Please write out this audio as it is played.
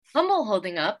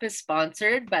Holding Up is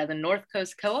sponsored by the North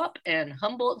Coast Co-op and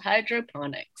Humboldt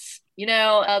Hydroponics. You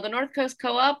know, the North Coast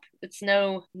Co-op, it's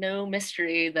no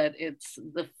mystery that it's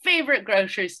the favorite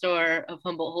grocery store of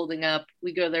Humboldt Holding Up.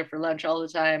 We go there for lunch all the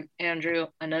time. Andrew,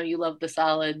 I know you love the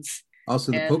solids.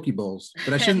 Also the poke bowls,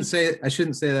 but I shouldn't say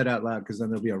that out loud because then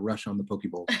there'll be a rush on the poke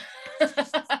bowls.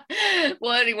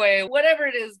 Well, anyway, whatever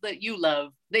it is that you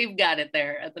love, they've got it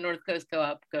there at the North Coast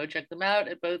Co-op. Go check them out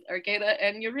at both Arcata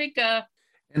and Eureka.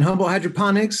 And Humboldt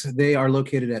Hydroponics, they are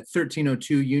located at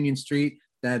 1302 Union Street.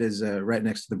 That is right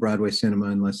next to the Broadway Cinema,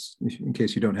 in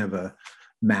case you don't have a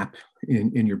map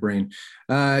in your brain.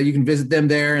 You can visit them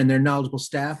there, and their knowledgeable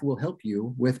staff will help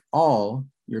you with all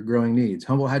your growing needs.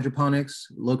 Humboldt Hydroponics,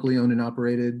 locally owned and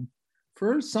operated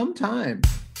for some time.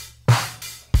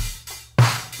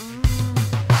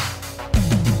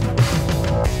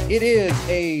 It is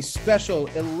a special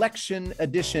election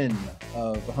edition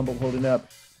of Humboldt Holding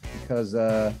Up because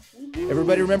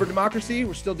everybody remember democracy?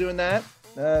 We're still doing that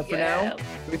for now.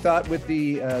 We thought with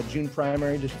the June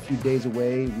primary just a few days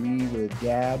away, we would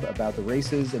gab about the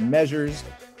races and measures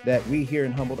that we here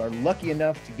in Humboldt are lucky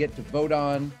enough to get to vote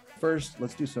on. First,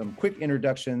 let's do some quick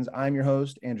introductions. I'm your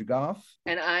host, Andrew Goff.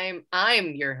 And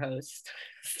I'm your host,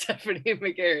 Stephanie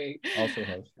McGarry. Also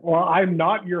host. Well, I'm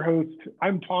not your host.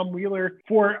 I'm Tom Wheeler.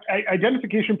 For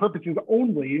identification purposes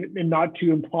only, and not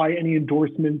to imply any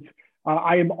endorsements,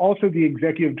 I am also the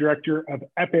executive director of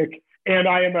EPIC, and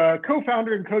I am a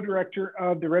co-founder and co-director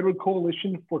of the Redwood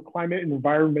Coalition for Climate and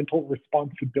Environmental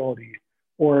Responsibility,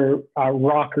 or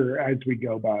ROCKR as we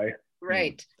go by.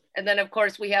 Right. And then, of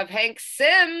course, we have Hank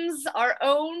Sims, our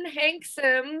own Hank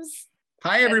Sims.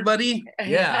 Hi, everybody.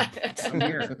 Yeah, I'm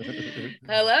here.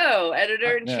 Hello,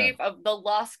 editor-in-chief of the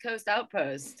Lost Coast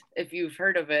Outpost, if you've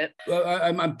heard of it.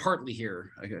 I'm partly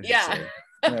here. Yeah.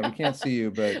 We can't see you,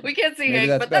 but we can't see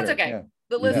Hank, but that's okay. Yeah.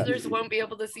 The listeners won't be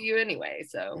able to see you anyway.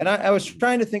 So, and I was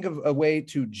trying to think of a way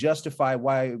to justify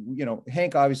why,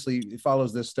 Hank obviously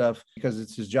follows this stuff because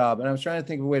it's his job. And I was trying to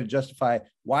think of a way to justify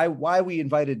why we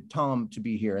invited Tom to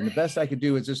be here. And the best I could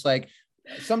do is just like,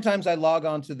 sometimes I log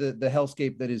on to the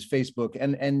hellscape that is Facebook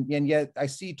and yet I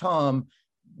see Tom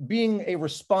being a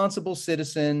responsible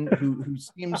citizen who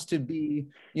seems to be,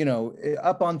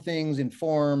 up on things,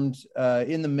 informed,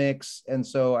 in the mix. And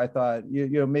so I thought,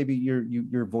 maybe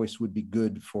your voice would be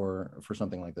good for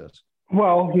something like this.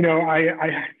 Well,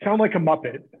 I sound like a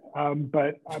Muppet,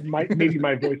 but maybe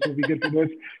my voice will be good for this.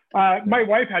 My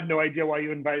wife had no idea why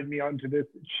you invited me onto this.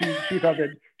 She thought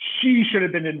that she should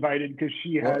have been invited because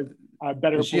she has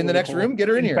better. Is she in the next room? Get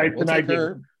her in here. We'll take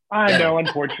her. I know,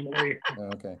 unfortunately.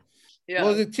 Okay. Yeah.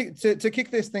 Well, to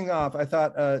kick this thing off, I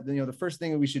thought, the first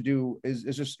thing that we should do is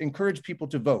just encourage people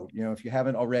to vote. If you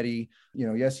haven't already,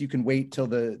 yes, you can wait till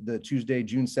the Tuesday,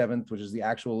 June 7th, which is the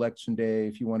actual election day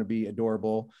if you want to be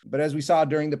adorable. But as we saw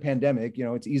during the pandemic,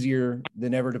 it's easier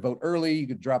than ever to vote early. You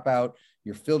could drop out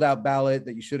your filled out ballot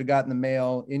that you should have got in the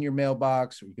mail in your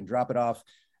mailbox, or you can drop it off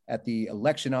at the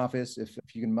election office if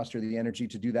you can muster the energy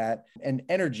to do that. And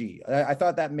energy, I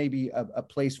thought that may be a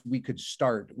place we could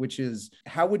start, which is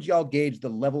how would y'all gauge the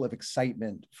level of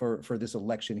excitement for this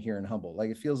election here in Humboldt? Like,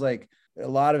 it feels like a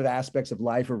lot of aspects of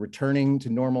life are returning to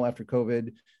normal after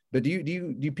COVID, but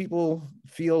do people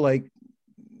feel like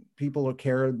people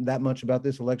care that much about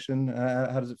this election?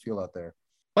 How does it feel out there?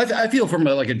 I feel from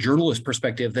a journalist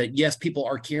perspective that yes, people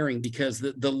are caring because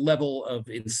the level of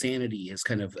insanity has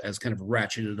kind of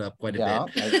ratcheted up quite a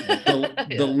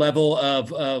bit. The level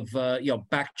of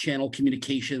back channel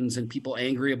communications and people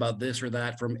angry about this or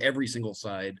that from every single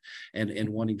side and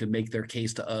wanting to make their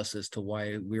case to us as to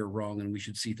why we're wrong and we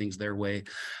should see things their way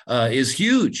is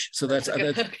huge. So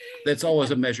that's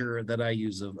always a measure that I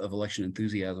use of election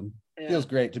enthusiasm. Yeah. Feels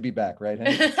great to be back, right?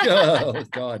 Oh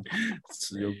God,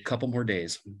 it's a couple more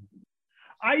days.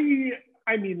 I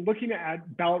mean, looking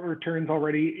at ballot returns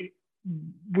already,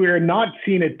 we're not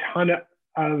seeing a ton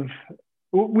of.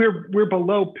 We're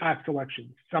below past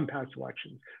elections. Some past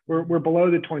elections, we're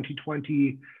below the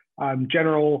 2020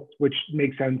 general, which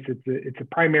makes sense. It's a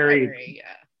primary.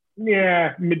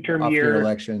 Yeah, midterm Off year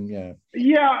election.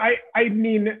 I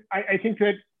mean, I think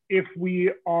that if we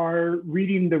are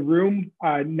reading the room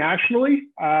nationally,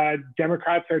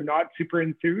 Democrats are not super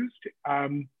enthused,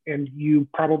 and you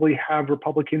probably have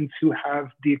Republicans who have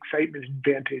the excitement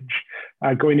advantage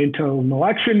going into an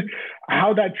election.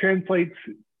 How that translates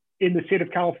in the state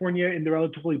of California, in the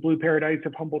relatively blue paradise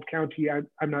of Humboldt County,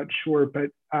 I'm not sure, but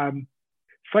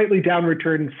slightly down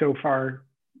returns so far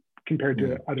compared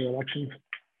to other elections.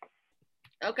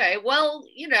 Okay, well,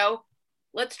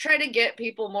 let's try to get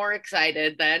people more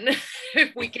excited then,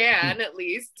 if we can, at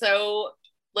least. So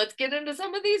let's get into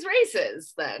some of these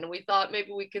races then. We thought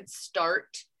maybe we could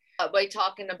start by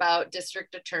talking about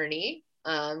district attorney,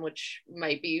 which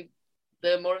might be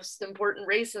the most important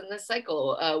race in this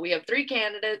cycle. We have 3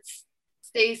 candidates: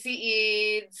 Stacey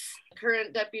Eads,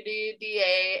 current deputy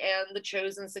DA, and the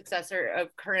chosen successor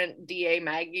of current DA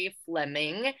Maggie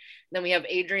Fleming. Then we have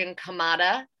Adrian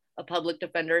Kamada, a public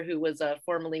defender who was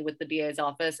formerly with the DA's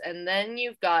office. And then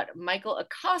you've got Michael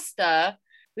Acosta,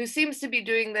 who seems to be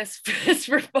doing this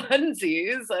for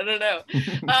funsies. I don't know.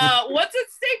 What's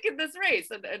at stake in this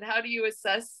race, and how do you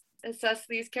assess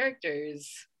these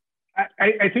characters?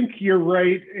 I think you're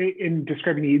right in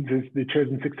describing Eads as the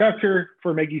chosen successor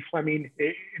for Maggie Fleming.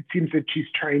 It seems that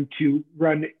she's trying to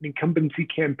run an incumbency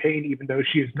campaign, even though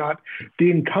she is not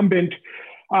the incumbent.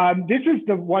 This is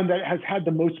the one that has had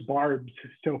the most barbs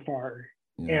so far.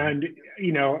 Yeah. And,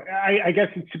 you know, I guess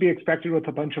it's to be expected with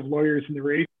a bunch of lawyers in the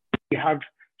race. You have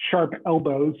sharp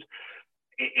elbows.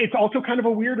 It's also kind of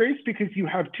a weird race because you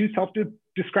have 2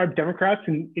 self-described Democrats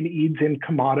in Eads and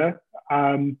Kamada.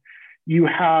 You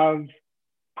have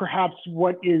perhaps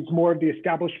what is more of the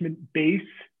establishment base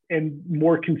and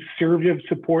more conservative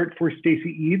support for Stacey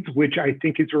Eads, which I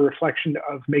think is a reflection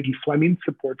of Maggie Fleming's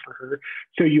support for her.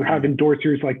 So you have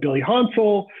endorsers like Billy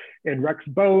Hansel and Rex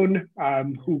Bone,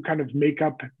 who kind of make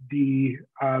up the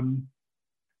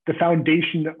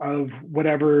foundation of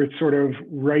whatever sort of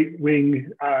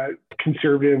right-wing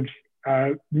conservative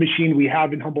machine we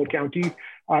have in Humboldt County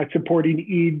supporting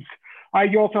Eads.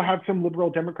 You also have some liberal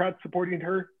Democrats supporting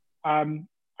her. I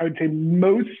would say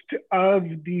most of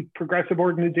the progressive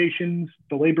organizations,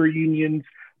 the labor unions,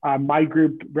 my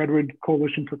group, Redwood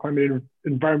Coalition for Climate and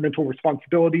Environmental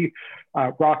Responsibility,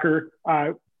 Rocker,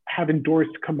 have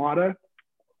endorsed Kamada.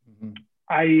 Mm-hmm.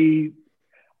 I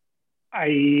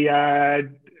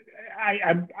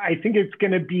think it's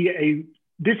going to be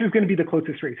this is going to be the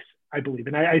closest race, I believe.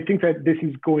 And I think that this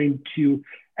is going to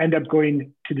end up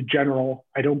going to the general.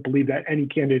 I don't believe that any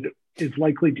candidate is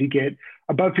likely to get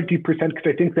above 50% because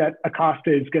I think that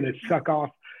Acosta is going to suck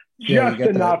off just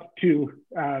enough to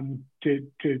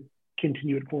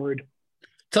continue it forward.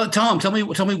 Tom, tell me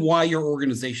why your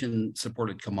organization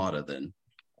supported Kamada then.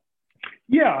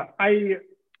 Yeah, we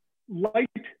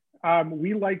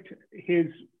liked his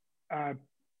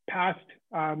past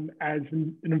as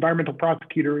an environmental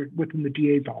prosecutor within the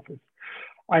DA's office.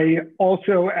 I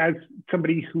also, as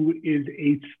somebody who is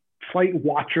a slight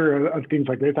watcher of things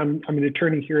like this, I'm an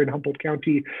attorney here in Humboldt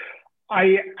County.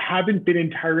 I haven't been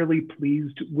entirely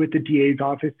pleased with the DA's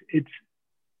office. It's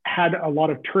had a lot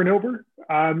of turnover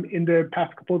in the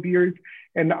past couple of years,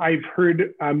 and I've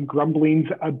heard grumblings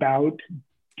about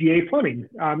DA Fleming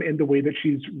and the way that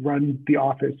she's run the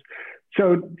office.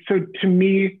 So to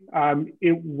me,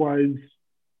 it was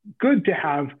good to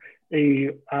have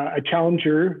a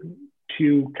challenger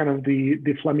to kind of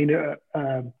the Fleming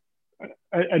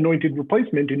anointed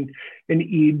replacement in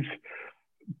Eads.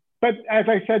 But as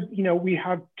I said, you know, we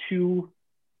have 2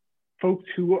 folks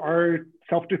who are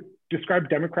self-described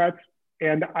Democrats,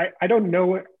 and I don't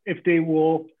know if they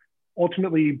will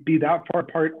ultimately be that far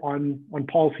apart on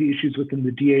policy issues within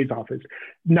the DA's office.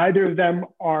 Neither of them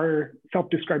are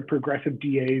self-described progressive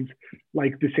DAs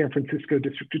like the San Francisco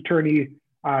district attorney,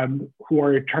 who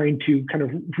are trying to kind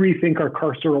of rethink our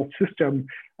carceral system.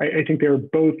 I think they're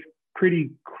both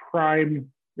pretty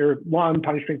they're law and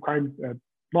punishment crime,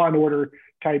 law and order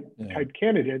type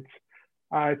candidates.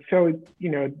 So, you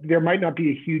know, there might not be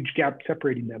a huge gap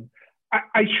separating them.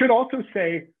 I should also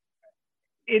say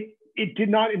it did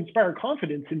not inspire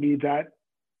confidence in me that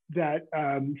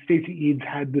Stacey Eads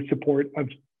had the support of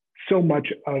so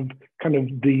much of kind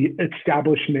of the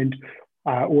establishment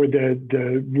or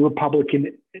the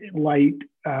Republican light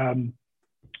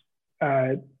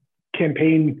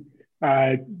campaign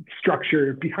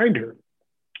structure behind her.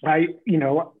 I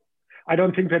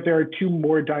don't think that there are 2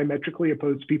 more diametrically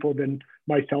opposed people than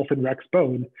myself and Rex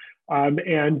Bone.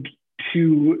 And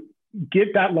to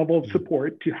get that level of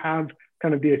support, to have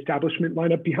kind of the establishment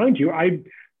lineup behind you, I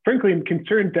frankly am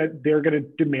concerned that they're going to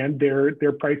demand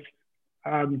their price,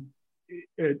 a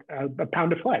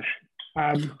pound of flesh.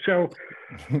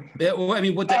 Yeah, well, I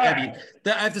mean, I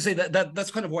have to say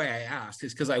that's kind of why I asked,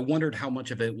 is because I wondered how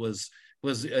much of it was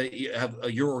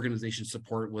your organization's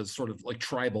support was sort of like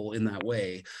tribal in that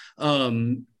way.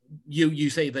 You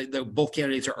say that both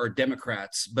candidates are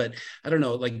Democrats, but I don't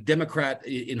know, like Democrat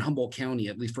in Humboldt County,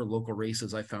 at least for local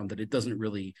races, I found that it doesn't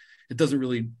really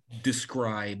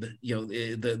describe, you know,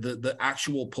 the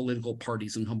actual political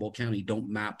parties in Humboldt County don't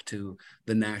map to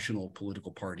the national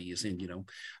political parties. And, you know,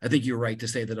 I think you're right to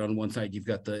say that on one side you've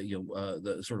got the, you know,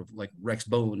 the sort of like Rex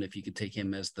Bone, if you could take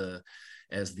him as the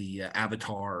as the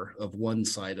avatar of one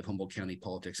side of Humboldt County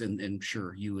politics, and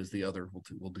sure, you as the other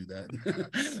will do that.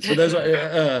 But that's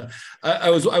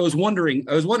I was wondering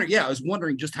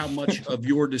just how much of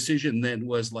your decision then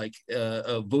was like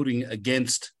voting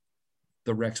against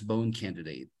the Rex Bone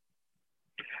candidate.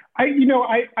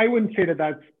 I wouldn't say that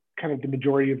that's kind of the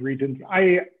majority of reasons.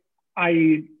 I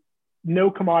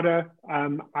know Kamada.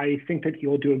 I think that he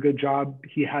will do a good job.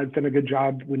 He has done a good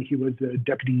job when he was a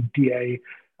deputy DA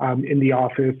in the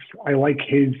office. I like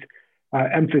his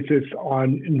emphasis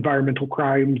on environmental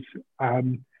crimes.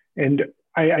 And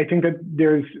I think that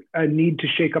there's a need to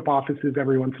shake up offices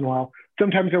every once in a while.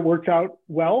 Sometimes it works out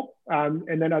well.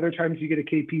 And then other times you get a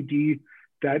KPD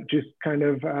that just kind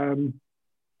of,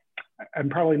 I'm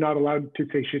probably not allowed to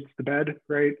say shit's the bed,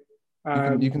 right?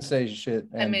 You can say shit.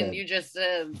 You just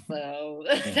said so.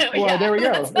 Well, there we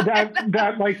go.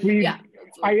 That like we, yeah,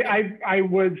 I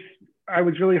was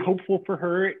really hopeful for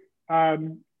her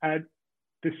at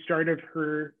the start of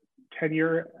her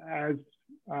tenure as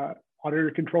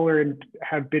Auditor-Controller, and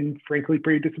have been frankly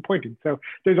pretty disappointed. So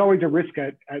there's always a risk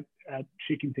at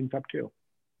shaking things up too.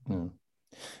 Hmm.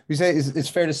 We say it's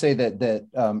fair to say that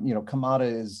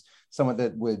Kamada is someone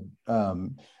that would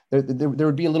there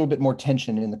would be a little bit more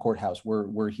tension in the courthouse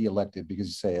were he elected, because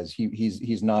you say as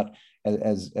he's not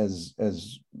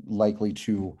as likely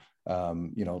to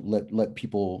let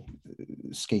people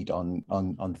skate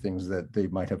on things that they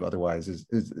might have otherwise. Is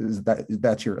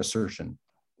that's your assertion?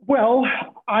 Well,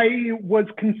 I was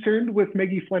concerned with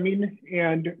Maggie Fleming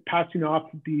and passing off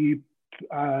the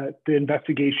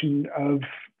investigation of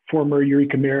former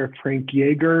Eureka Mayor Frank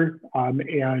Yeager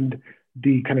and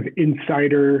the kind of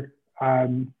insider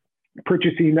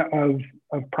purchasing of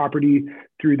property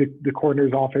through the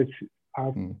coroner's office.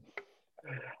 I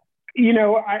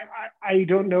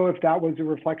don't know if that was a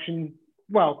reflection.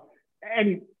 Well,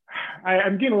 and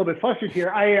I'm getting a little bit flustered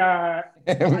here.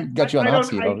 Got you on hot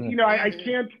seat.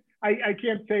 I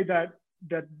can't say that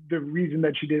the reason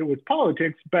that she did it was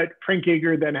politics, but Frank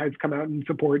Yeager then has come out in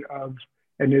support of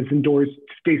and has endorsed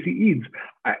Stacey Eads.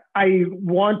 I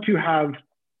want to have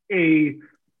a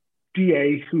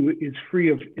DA who is free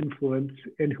of influence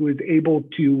and who is able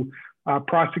to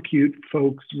prosecute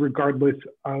folks regardless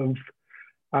of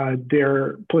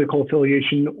their political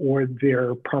affiliation or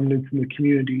their prominence in the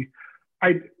community.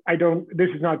 This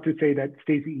is not to say that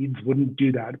Stacey Eads wouldn't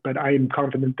do that, but I am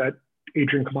confident that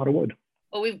Adrian Kamada would.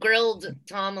 Well, we've grilled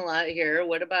Tom a lot here.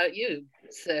 What about you,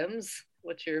 Sims?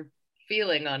 What's your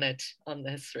feeling on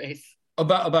this race?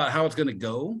 About how it's going to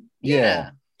go?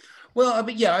 Yeah. Well, I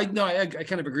mean, I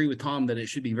kind of agree with Tom that it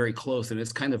should be very close, and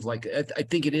it's kind of like I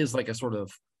think it is like a sort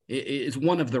of it's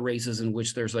one of the races in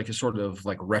which there's like a sort of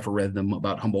like referendum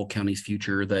about Humboldt County's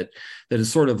future that is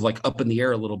sort of like up in the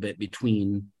air a little bit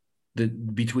between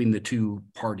the two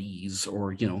parties,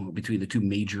 or between the two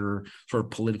major sort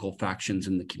of political factions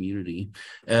in the community,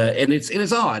 and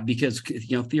it's odd because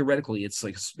theoretically it's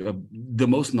like the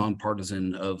most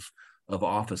nonpartisan of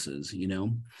offices, right.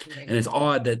 And it's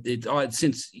odd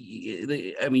since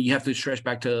you have to stretch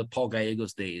back to Paul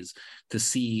Gallegos days to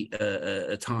see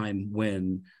a time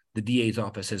when the DA's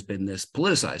office has been this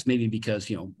politicized, maybe because,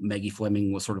 Maggie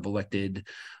Fleming was sort of elected,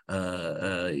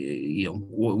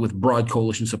 with broad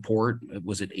coalition support.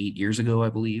 Was it 8 years ago, I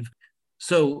believe?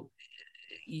 So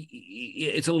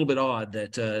it's a little bit odd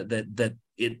that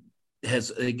it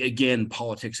has, again,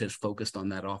 politics has focused on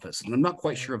that office. And I'm not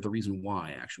quite sure of the reason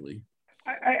why, actually.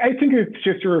 I think it's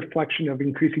just a reflection of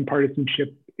increasing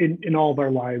partisanship in all of our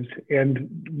lives.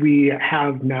 And we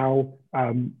have now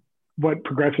what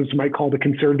progressives might call the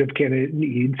conservative candidate in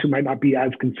Eads, who might not be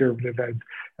as conservative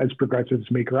as progressives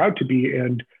make her out to be,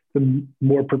 and the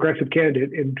more progressive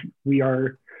candidate. And we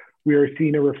are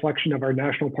seeing a reflection of our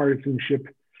national partisanship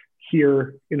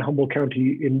here in Humboldt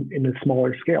County in a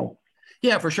smaller scale.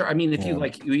 Yeah, for sure. I mean, if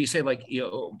you say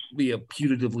be a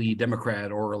putatively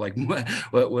Democrat or like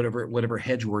whatever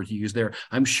hedge word you use there,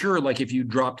 I'm sure like if you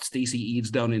dropped Stacey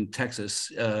Eads down in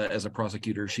Texas as a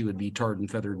prosecutor, she would be tarred and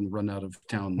feathered and run out of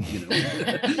town, the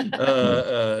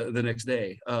next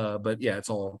day. But yeah,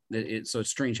 so it's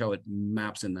strange how it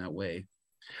maps in that way.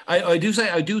 I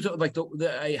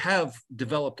have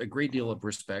developed a great deal of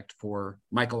respect for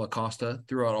Michael Acosta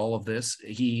throughout all of this.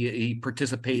 He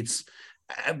participates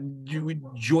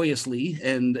joyously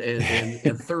and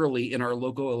thoroughly in our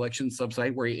LoCO election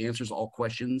subsite, where he answers all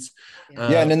questions.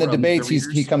 And in the debates,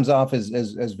 he comes off as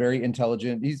very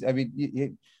intelligent.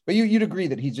 But you'd agree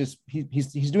that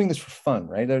he's doing this for fun,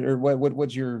 right? Or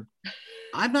what's your?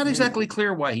 I'm not exactly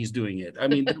clear why he's doing it. I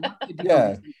mean,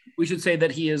 we should say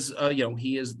that he is.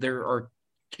 There are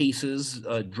cases,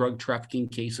 drug trafficking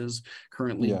cases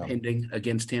currently pending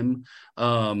against him.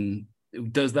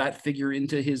 Does that figure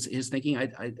into his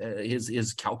thinking?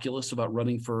 His calculus about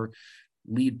running for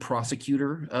lead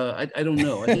prosecutor? I don't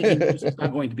know. I think he knows he's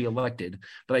not going to be elected,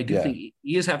 but I do think he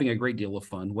is having a great deal of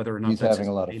fun, whether or not he's that's having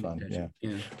a lot of fun.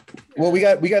 Yeah. Well, we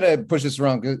got to push this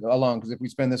along because if we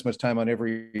spend this much time on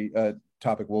every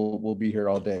topic, we'll be here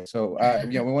all day. So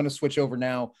we want to switch over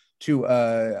now to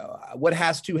what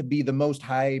has to be the most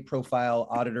high profile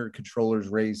auditor-controller's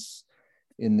race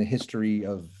in the history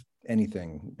of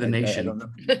anything. The nation. I don't know.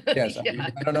 Yes,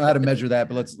 I don't know how to measure that,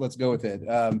 but let's go with it.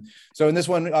 So in this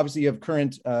one, obviously, you have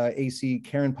current AC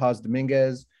Karen Paz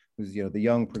Dominguez, who's the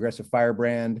young progressive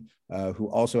firebrand, who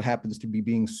also happens to be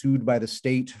being sued by the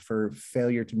state for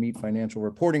failure to meet financial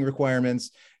reporting requirements,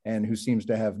 and who seems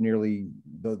to have nearly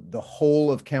the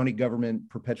whole of county government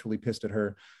perpetually pissed at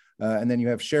her. And then you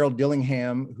have Cheryl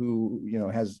Dillingham, who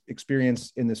has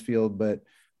experience in this field, but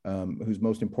whose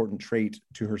most important trait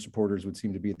to her supporters would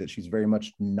seem to be that she's very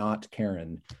much not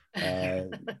Karen.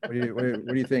 What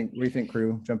do you think? What do you think,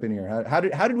 crew? Jump in here. How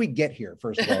did we get here?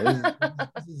 First of all,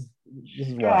 this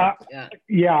is wild.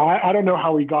 I don't know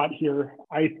how we got here.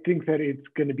 I think that it's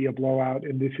going to be a blowout,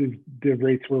 and this is the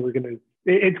race where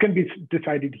it's going to be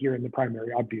decided here in the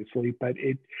primary, obviously. But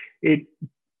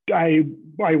I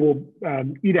will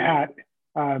eat a hat.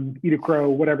 Eat a crow,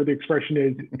 whatever the expression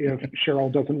is, if Cheryl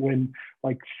doesn't win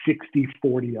like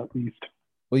 60-40 at least.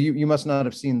 Well, you must not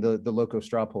have seen the LoCO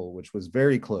straw poll, which was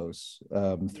very close,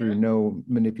 through no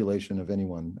manipulation of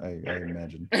anyone, I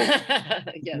imagine.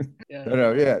 Hank,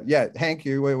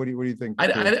 what do you think?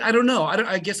 I don't know.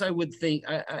 I guess I would think.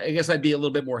 I guess I'd be a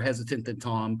little bit more hesitant than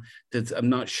Tom. I'm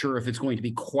not sure if it's going to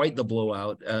be quite the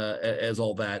blowout as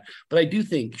all that. But I do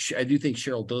think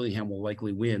Cheryl Dillingham will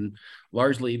likely win,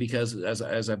 largely because,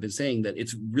 as I've been saying, that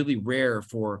it's really rare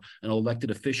for an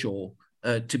elected official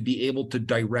to be able to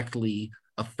directly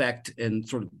affect and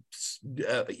sort of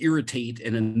irritate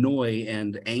and annoy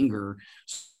and anger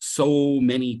so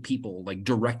many people, like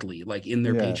directly, like in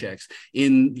their paychecks,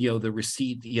 in the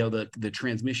receipt, the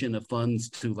transmission of funds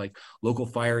to like local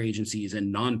fire agencies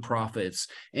and nonprofits,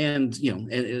 and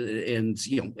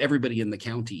everybody in the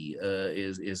county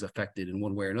is affected in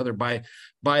one way or another by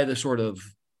the sort of,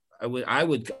 I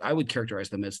would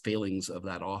characterize them as failings of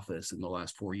that office in the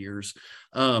last 4 years.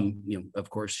 Of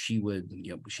course, she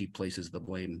places the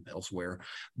blame elsewhere,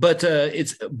 but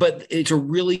it's a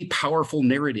really powerful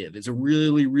narrative. It's a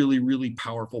really, really, really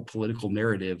powerful political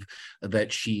narrative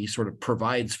that she sort of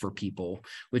provides for people,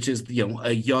 which is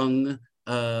a young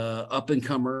up and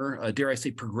comer, dare I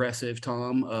say progressive,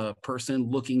 Tom,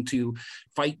 person looking to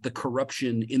fight the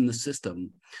corruption in the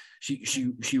system.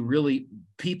 She really,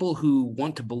 people who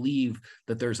want to believe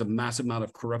that there's a massive amount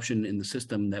of corruption in the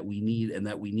system that we need and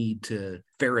that we need to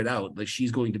ferret out, like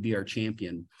she's going to be our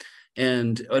champion.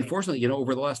 And unfortunately,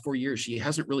 over the last 4 years, she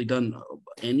hasn't really done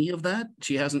any of that.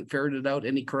 She hasn't ferreted out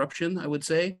any corruption, I would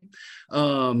say.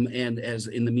 And as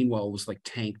in the meanwhile was like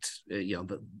tanked,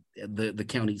 the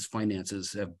county's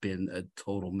finances have been a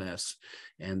total mess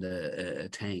and a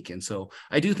tank. And so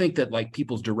I do think that like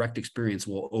people's direct experience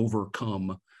will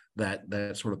overcome that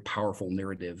sort of powerful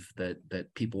narrative that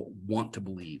people want to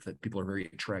believe, that people are very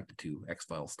attracted to,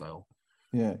 X-Files style.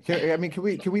 Yeah, I mean, can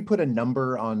we put a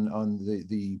number on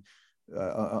the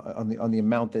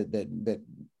amount that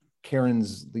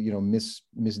Karen's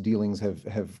misdealings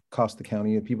have cost the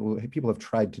county? People have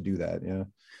tried to do that.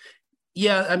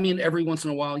 Yeah, I mean, every once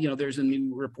in a while, there's a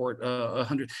new report,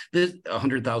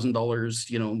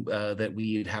 $100,000, that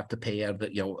we'd have to pay out of the,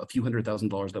 a few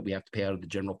 $100,000 that we have to pay out of the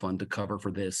general fund to cover for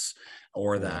this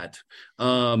or that.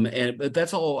 But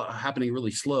that's all happening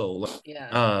really slow.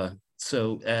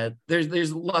 So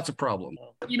there's lots of problems.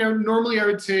 Normally I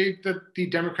would say that the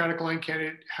Democratic line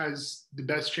candidate has the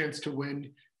best chance to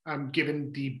win,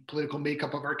 given the political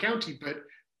makeup of our county. But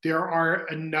there are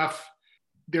enough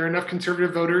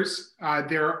conservative voters.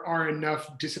 There are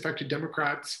enough disaffected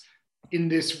Democrats in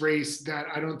this race that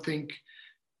I don't think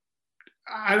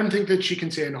that she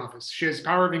can stay in office. She has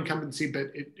power of incumbency, but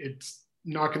it's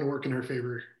not going to work in her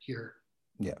favor here.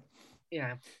 Yeah.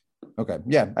 Yeah. Okay.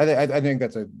 Yeah, I think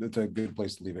that's a good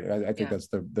place to leave it. I think that's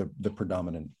the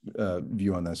predominant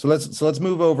view on this. So let's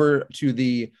move over to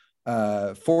the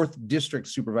 4th district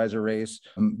supervisor race.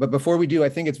 But before we do, I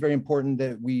think it's very important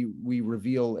that we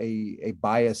reveal a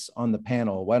bias on the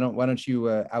panel. Why don't you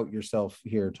out yourself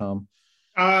here, Tom?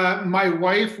 My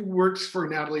wife works for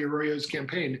Natalie Arroyo's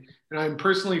campaign, and I'm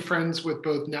personally friends with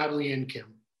both Natalie and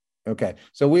Kim. Okay,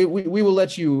 so we will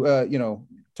let you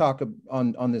talk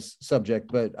on this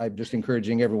subject, but I'm just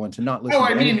encouraging everyone to not listen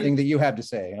to anything that you have to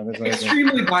say.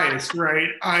 Extremely biased, right?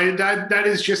 That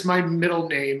is just my middle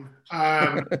name.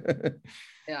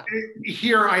 Yeah.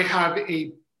 Here I have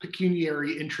a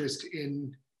pecuniary interest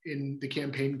in the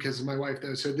campaign because of my wife,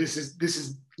 though. So this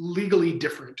is legally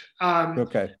different.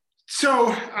 Okay.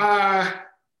 So.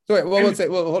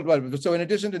 Hold on. So in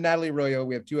addition to Natalie Arroyo,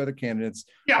 we have two other candidates.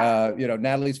 Yeah.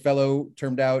 Natalie's fellow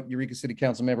termed out Eureka City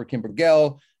Council member Kim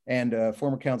Burgell and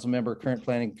former council member, current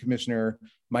planning commissioner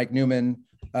Mike Newman.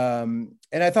 And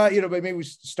I thought, but maybe we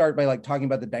start by talking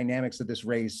about the dynamics of this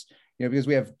race, because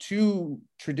we have two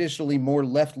traditionally more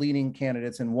left-leaning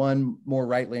candidates and one more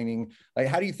right-leaning.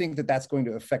 How do you think that that's going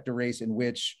to affect a race in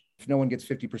which, if no one gets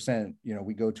 50%,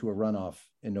 we go to a runoff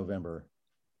in November?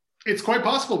 It's quite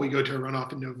possible we go to a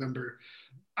runoff in November.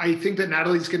 I think that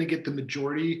Natalie's going to get the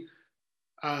majority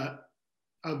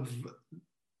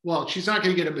she's not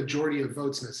going to get a majority of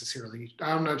votes necessarily.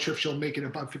 I'm not sure if she'll make it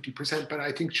above 50%, but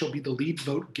I think she'll be the lead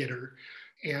vote getter.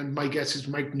 And my guess is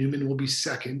Mike Newman will be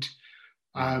second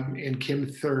and Kim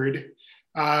third.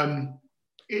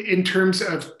 In terms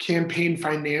of campaign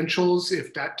financials,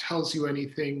 if that tells you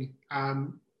anything,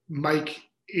 Mike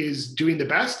is doing the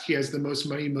best. He has the most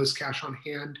money, most cash on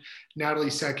hand. Natalie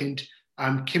second.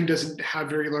 Kim doesn't have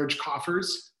very large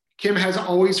coffers. Kim has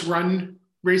always run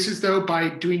races, though, by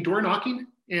doing door knocking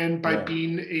and by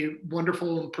being a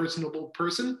wonderful and personable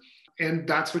person. And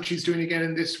that's what she's doing again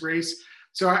in this race.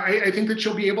 So I think that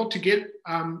she'll be able to get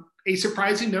a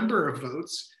surprising number of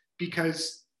votes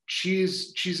because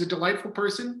she's a delightful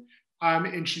person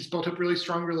and she's built up really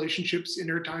strong relationships in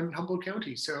her time in Humboldt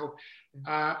County. So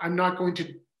I'm not going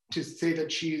to say that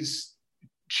she's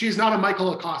not a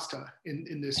Michael Acosta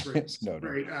in this race, no.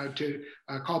 Right? To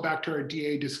call back to our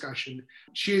DA discussion,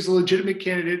 she is a legitimate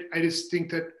candidate. I just think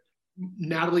that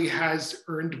Natalie has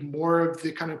earned more of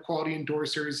the kind of quality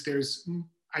endorsers. There's,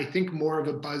 I think, more of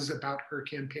a buzz about her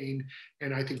campaign,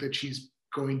 and I think that she's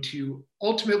going to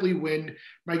ultimately win.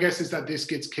 My guess is that this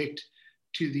gets kicked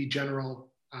to the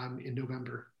general in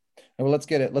November. Well, let's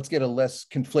get a less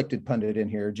conflicted pundit in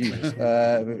here. Jesus,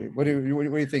 what do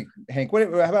you think, Hank? How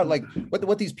about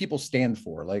what these people stand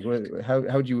for? How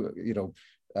would you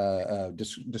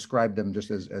describe them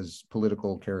just as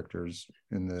political characters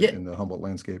in the Humboldt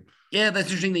landscape? Yeah, that's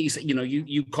interesting that you say,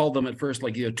 you called them at first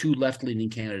two left-leaning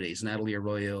candidates, Natalie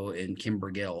Arroyo and Kim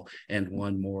Burgell, and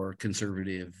one more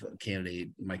conservative candidate,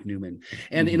 Mike Newman.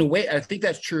 And in a way, I think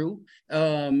that's true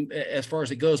as far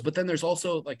as it goes. But then there's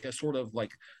also a sort of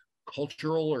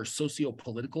cultural or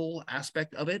socio-political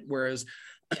aspect of it, whereas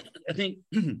I think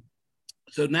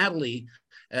so Natalie,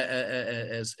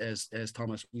 as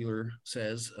Thomas Wheeler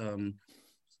says,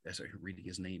 sorry, reading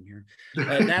his name here.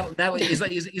 Natalie is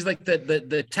like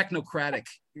the technocratic,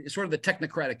 sort of the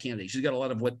technocratic candidate. She's got a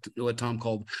lot of what Tom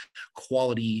called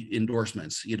quality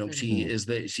endorsements.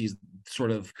 She's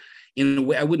sort of, in a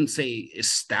way, I wouldn't say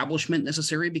establishment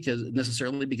necessarily because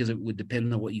it would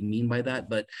depend on what you mean by that.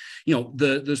 But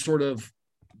the sort of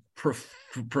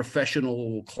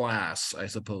professional class, I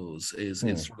suppose, is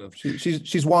sort of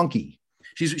she's wonky.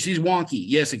 She's wonky.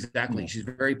 Yes, exactly. She's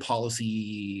very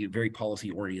policy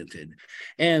oriented.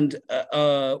 And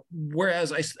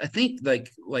whereas I think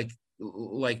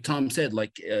like Tom said,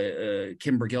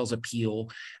 Kim Burgell's appeal,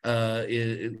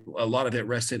 a lot of it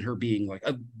rests in her being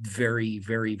a very,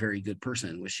 very, very good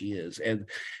person, which she is. And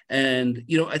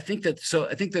I think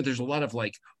that there's a lot of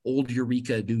old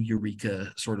Eureka, new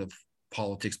Eureka sort of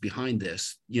politics behind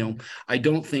this. I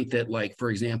don't think that,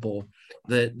 for example,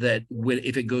 that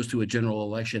if it goes to a general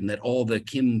election, that all the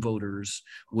Kim voters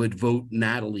would vote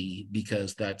Natalie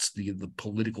because that's the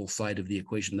political side of the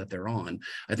equation that they're on.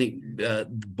 I think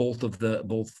both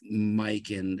Mike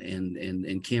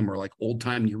and Kim are old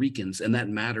time Eurekans, and that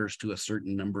matters to a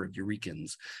certain number of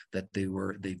Eurekans that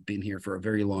they've been here for a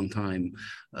very long time.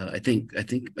 I think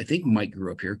Mike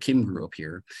grew up here, Kim grew up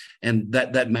here, and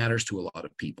that matters to a lot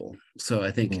of people. So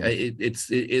I think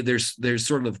there's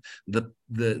sort of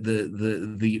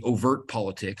the overt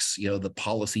politics, the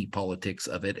policy politics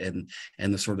of it,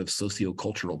 and the sort of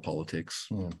socio-cultural politics.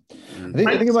 I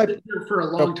think it might be here for a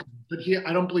long time, but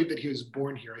I don't believe that he was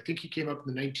born here. I think he came up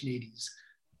in the 1980s.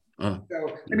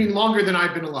 So, I mean, longer than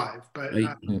I've been alive, but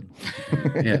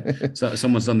yeah. So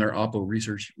someone's done their Oppo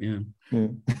research. Yeah.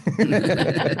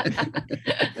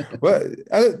 Well,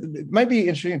 it might be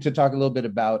interesting to talk a little bit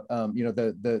about,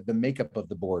 the makeup of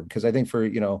the board, because I think for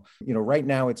right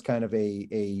now it's kind of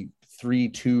a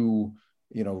 3-2,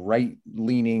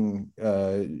 right-leaning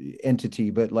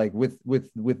entity, but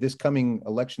with this coming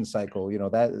election cycle,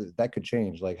 that could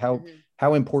change.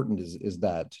 How important is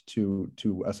that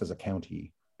to us as a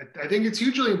county? I think it's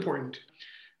hugely important.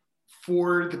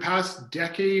 For the past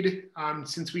decade,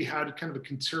 since we had kind of a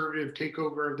conservative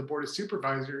takeover of the Board of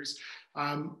Supervisors,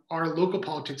 our local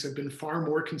politics have been far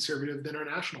more conservative than our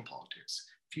national politics.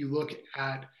 If you look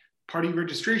at party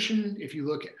registration, if you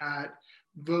look at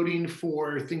voting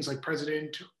for things like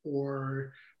president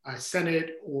or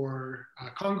Senate or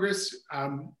Congress,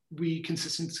 we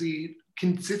consistently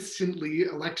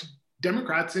elect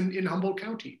Democrats in Humboldt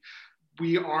County.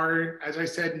 We are, as I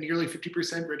said, nearly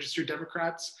 50% registered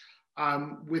Democrats,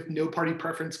 with no party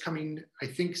preference coming, I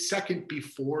think, second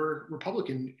before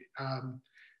Republican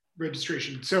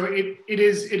registration. So it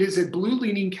is a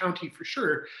blue-leaning county for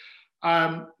sure.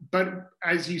 But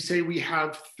as you say, we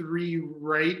have 3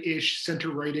 right-ish,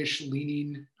 center-right-ish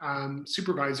leaning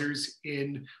supervisors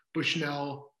in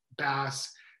Bushnell,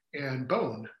 Bass, and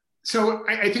Bone. So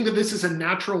I think that this is a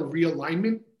natural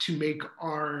realignment to make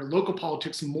our local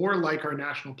politics more like our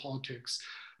national politics.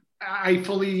 I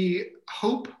fully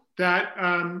hope that,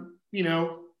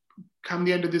 come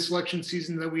the end of this election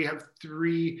season, that we have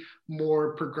 3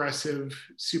 more progressive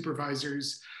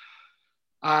supervisors.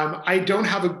 I don't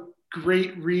have a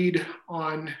great read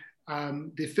on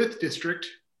the 5th district,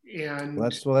 and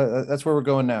that's where we're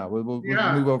going now. We'll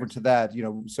move over to that.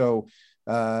 So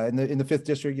in the 5th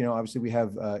district, obviously we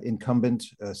have incumbent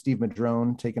Steve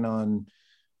Madrone taking on,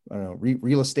 I don't know,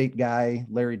 real estate guy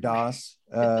Larry Doss.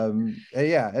 And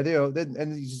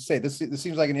you say this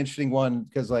seems like an interesting one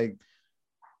because, like,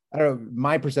 I don't know,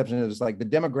 my perception is like the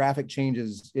demographic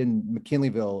changes in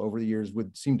McKinleyville over the years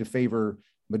would seem to favor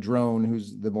Madrone,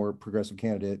 who's the more progressive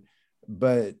candidate.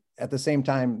 But at the same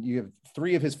time, you have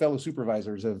 3 of his fellow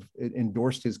supervisors have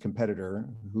endorsed his competitor,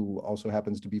 who also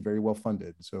happens to be very well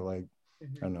funded. So, like, I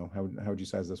don't know, how would you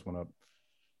size this one up?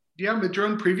 Yeah,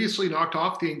 Madrone previously knocked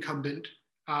off the incumbent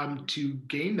to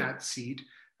gain that seat.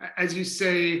 As you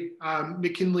say,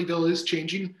 McKinleyville is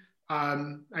changing.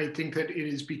 I think that it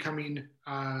is becoming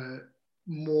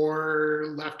more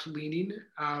left-leaning.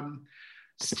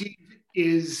 Steve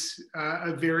is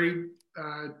a very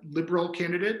liberal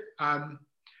candidate.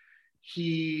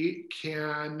 He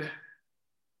can,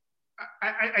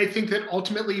 I think that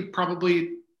ultimately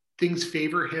probably things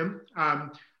favor him.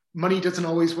 Money doesn't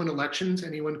always win elections.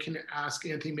 Anyone can ask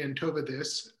Anthony Mantova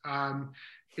this.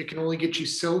 It can only get you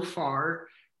so far.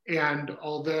 And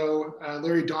although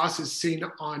Larry Doss is sitting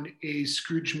on a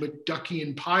Scrooge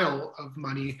McDuckian pile of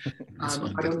money, I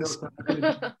don't know if that's going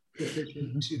to be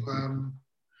sufficient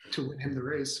to win him the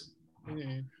race.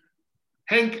 Mm-hmm.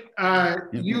 Hank,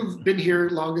 you've been here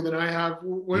longer than I have.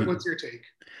 What's your take?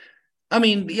 I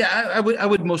mean, yeah, I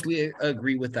would mostly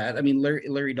agree with that. I mean,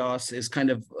 Larry Doss is kind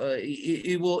of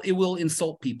it will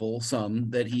insult people some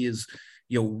that he is,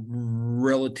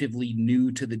 relatively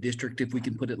new to the district, if we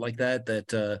can put it like that.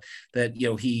 That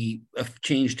he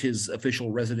changed his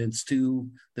official residence to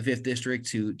the 5th district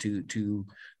to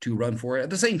run for it. At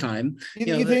the same time,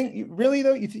 you think really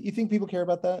though? You think people care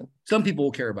about that? Some people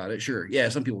will care about it. Sure, yeah,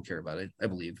 some people care about it. I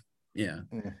believe. Yeah.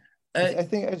 I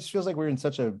think it just feels like we're in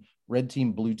such a red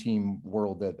team, blue team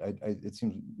world that it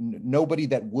seems nobody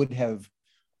that would have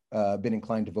been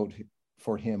inclined to vote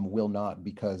for him will not,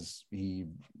 because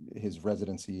his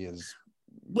residency is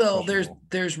well.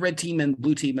 There's red team and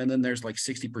blue team, and then there's like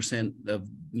 60% of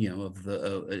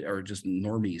are just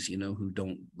normies, who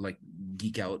don't like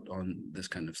geek out on this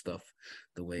kind of stuff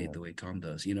the way Tom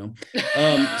does,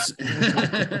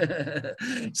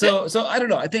 so I don't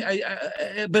know. I think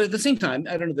but at the same time,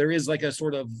 I don't know. There is like a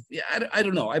sort of I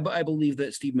don't know. I believe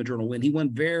that Steve Madrone will win. He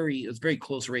won it was a very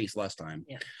close race last time.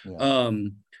 Yeah.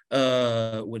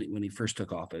 When he first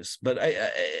took office, but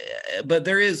but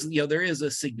there is a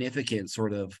significant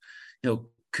sort of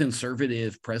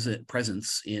conservative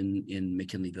presence in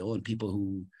McKinleyville, and people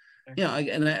who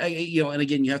and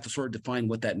again, you have to sort of define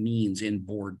what that means in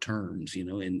board terms,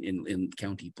 in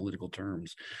county political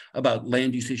terms, about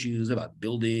land use issues, about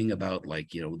building, about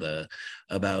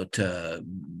about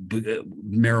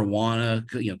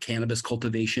marijuana, cannabis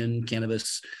cultivation,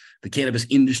 the cannabis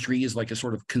industry is like a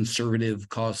sort of conservative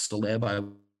cause celeb, I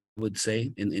would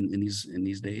say, in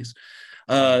these days.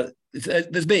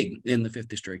 That's big in the 5th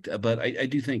district, but I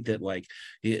do think that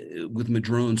with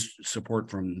Madrone's support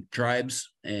from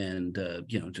tribes and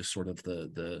just sort of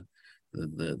the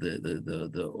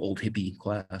old hippie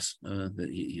class, that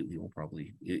he will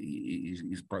probably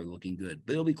he's probably looking good,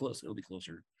 but it'll be close. It'll be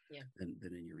closer than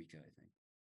in Eureka, I think.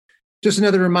 Just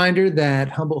another reminder that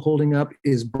Humboldt Holding Up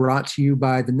is brought to you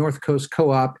by the North Coast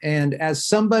Co-op. And as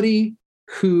somebody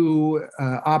who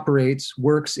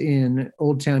works in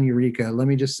Old Town Eureka, let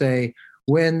me just say,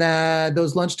 when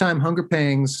those lunchtime hunger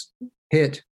pangs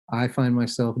hit, I find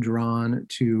myself drawn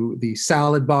to the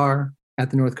salad bar at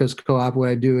the North Coast Co-op. What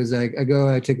I do is I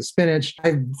take the spinach.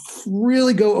 I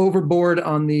really go overboard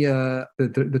on the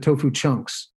tofu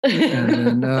chunks,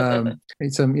 and then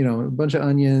some, a bunch of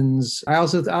onions.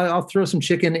 I'll throw some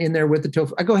chicken in there with the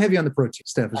tofu. I go heavy on the protein,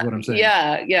 Steph, is what I'm saying.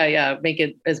 Yeah. Make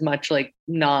it as much like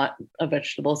not a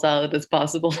vegetable salad as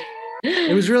possible.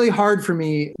 It was really hard for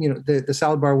me. The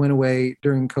salad bar went away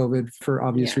during COVID for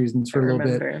obvious reasons for a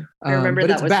little bit. I remember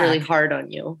that was back. Really hard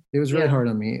on you. It was really hard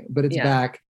on me, but it's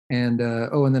back. And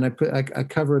and then I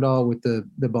cover it all with the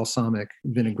balsamic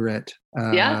vinaigrette.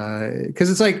 Because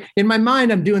it's like in my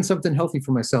mind I'm doing something healthy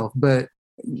for myself, but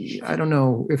I don't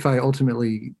know if I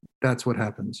ultimately that's what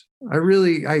happens. I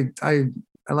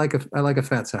like a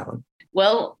fat salad.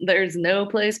 Well, there's no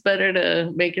place better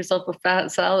to make yourself a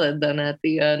fat salad than at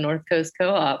the North Coast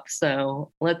Co-op.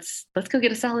 So let's go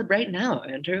get a salad right now,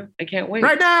 Andrew. I can't wait.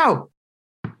 Right now.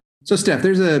 So Steph,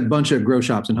 there's a bunch of grow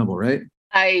shops in Humboldt, right?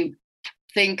 I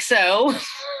think so.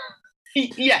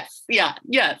 Yes.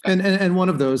 And one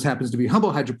of those happens to be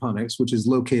Humboldt Hydroponics, which is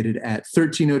located at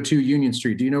 1302 Union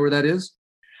Street. Do you know where that is?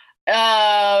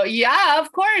 Yeah,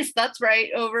 of course. That's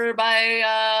right over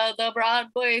by the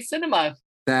Broadway Cinema.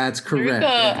 That's correct.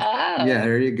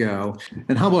 There you go.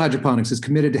 And Humboldt Hydroponics is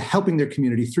committed to helping their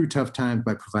community through tough times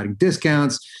by providing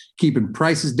discounts, keeping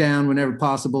prices down whenever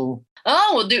possible.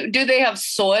 Oh, well, do they have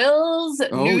soils,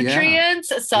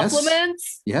 nutrients,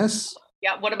 supplements? Yes.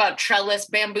 Yeah. What about trellis,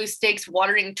 bamboo stakes,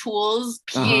 watering tools,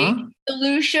 pH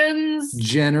solutions?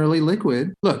 Generally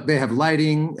liquid. Look, they have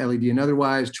lighting, LED and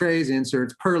otherwise, trays,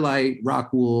 inserts, perlite,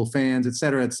 rock wool, fans, et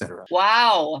cetera, et cetera.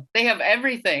 Wow. They have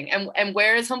everything. And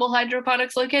where is Humboldt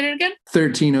Hydroponics located again?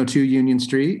 1302 Union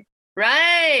Street.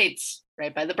 Right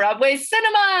by the Broadway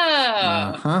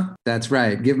Cinema. That's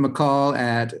right. Give them a call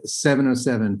at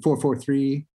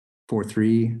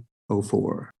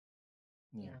 707-443-4304.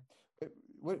 Yeah.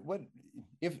 What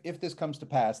if this comes to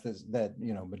pass, that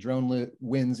Madrone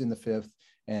wins in the 5th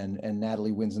and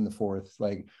Natalie wins in the 4th,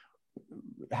 like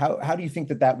how do you think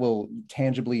that will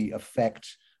tangibly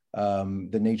affect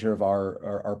the nature of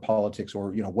our politics,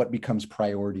 or what becomes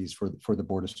priorities for the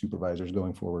Board of Supervisors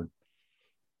going forward?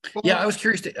 Yeah, I was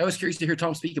curious to hear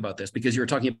Tom speak about this, because you were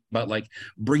talking about like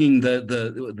bringing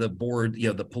the board,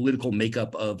 the political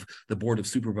makeup of the Board of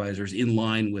Supervisors in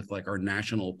line with like our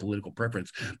national political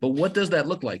preference. But what does that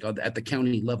look like at the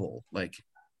county level? Like,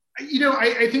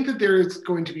 I think that there is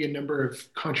going to be a number of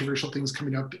controversial things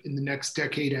coming up in the next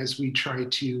decade as we try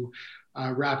to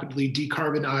rapidly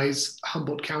decarbonize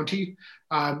Humboldt County.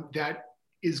 That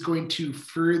is going to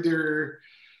further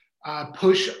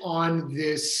push on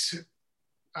this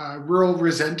rural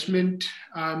resentment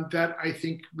that I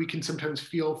think we can sometimes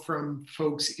feel from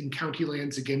folks in county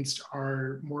lands against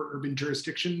our more urban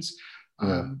jurisdictions,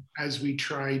 as we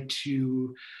try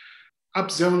to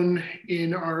upzone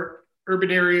in our urban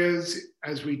areas,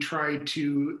 as we try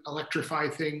to electrify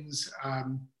things.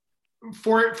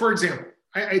 For example,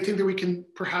 I think that we can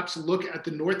perhaps look at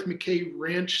the North McKay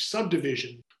Ranch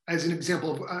subdivision as an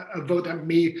example of a vote that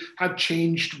may have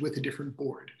changed with a different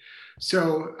board.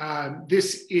 So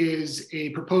this is a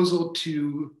proposal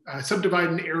to subdivide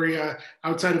an area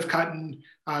outside of Cutton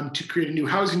to create a new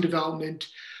housing development.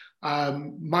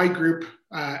 My group,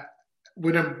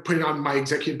 when I'm putting on my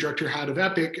executive director hat of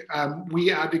EPIC,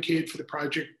 we advocated for the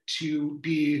project to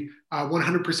be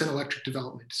 100% electric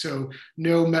development. So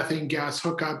no methane gas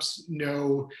hookups,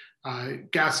 no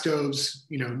gas stoves,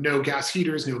 no gas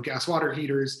heaters, no gas water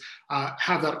heaters,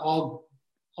 have that all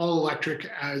electric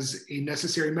as a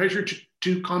necessary measure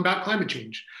to combat climate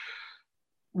change.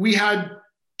 We had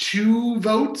 2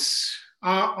 votes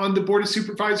on the Board of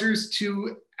Supervisors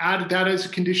to add that as a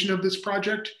condition of this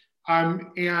project,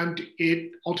 and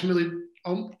it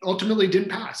ultimately didn't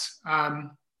pass.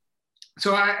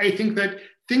 So I think that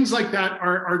things like that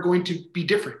are going to be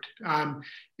different.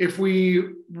 If we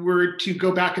were to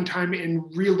go back in time and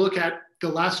relook at the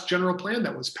last general plan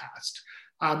that was passed,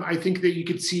 I think that you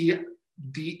could see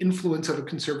the influence of a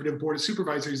conservative Board of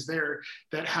Supervisors there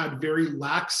that had very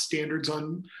lax standards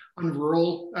on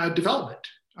rural development,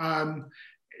 a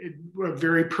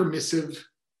very permissive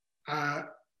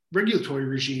regulatory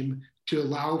regime to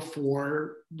allow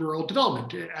for rural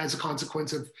development as a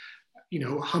consequence of,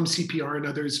 Hum CPR and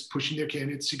others pushing their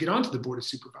candidates to get onto the Board of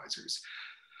Supervisors.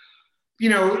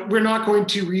 We're not going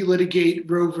to relitigate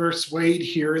Roe versus Wade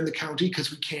here in the county because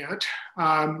we can't.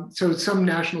 So some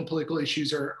national political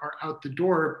issues are out the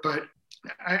door, but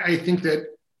I think that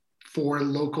for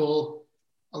local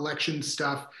election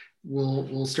stuff,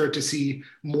 we'll start to see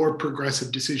more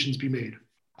progressive decisions be made.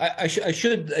 I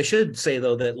should say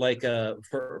though that like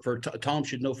Tom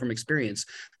should know from experience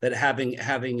that having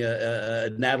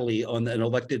Natalie on an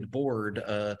elected board,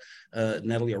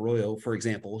 Natalie Arroyo, for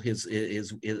example, his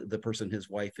the person his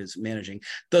wife is managing,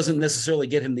 doesn't necessarily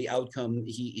get him the outcome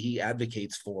he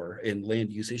advocates for in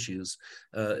land use issues.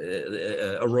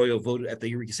 Arroyo voted at the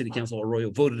Eureka City Council. Arroyo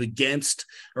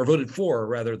voted for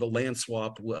rather the land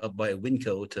swap by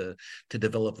Winco to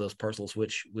develop those parcels,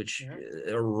 which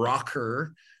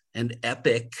Rocker and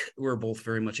Epic were both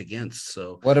very much against.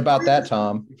 So what about that,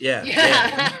 Tom? Yeah.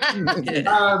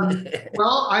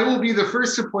 Well, I will be the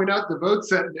first to point out the votes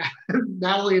that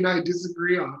Natalie and I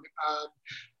disagree on.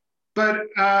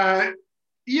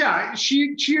 Yeah,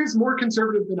 she is more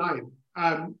conservative than I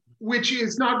am, which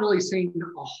is not really saying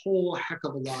a whole heck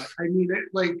of a lot. I mean,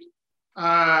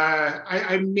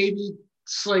 I'm maybe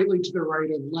slightly to the right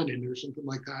of Lenin or something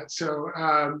like that. So,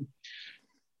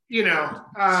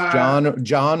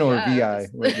 John or VI,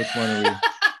 which one are we?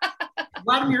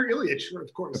 Vladimir Ilyich,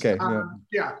 of course. Okay.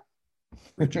 Yeah.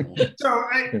 So,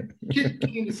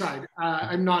 kidding aside,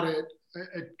 I'm not a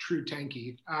true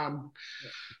tanky,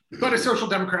 but a social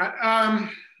democrat. I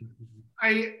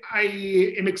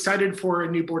am excited for a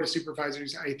new board of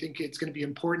supervisors. I think it's going to be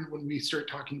important when we start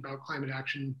talking about climate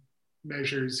action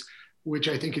measures, which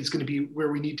I think is going to be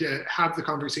where we need to have the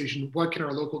conversation. What can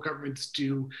our local governments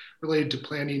do related to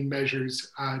planning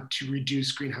measures to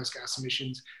reduce greenhouse gas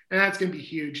emissions? And that's going to be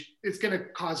huge. It's going to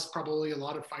cause probably a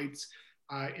lot of fights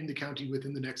in the county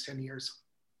within the next 10 years.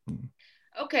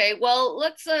 Okay, well,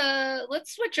 let's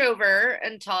switch over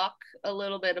and talk a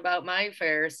little bit about my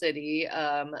fair city,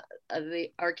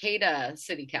 the Arcata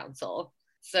City Council.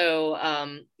 So,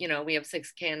 we have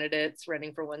 6 candidates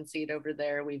running for 1 seat over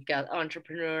there. We've got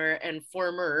entrepreneur and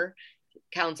former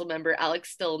council member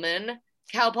Alex Stillman,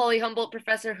 Cal Poly Humboldt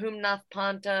professor Humnath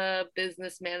Panta,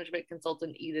 business management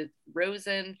consultant Edith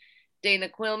Rosen, Dana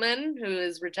Quillman, who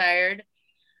is retired,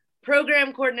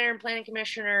 program coordinator and planning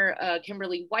commissioner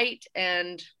Kimberly White,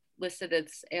 and listed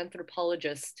as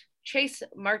anthropologist Chase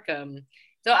Markham.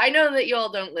 So I know that you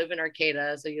all don't live in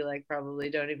Arcata, so you probably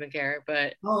don't even care,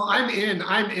 but... Oh, I'm in.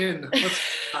 Let's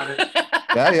talk about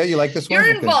it. Yeah, you like this one?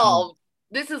 You're involved.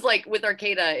 This is with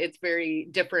Arcata, it's very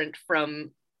different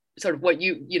from sort of what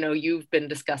you've been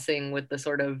discussing with the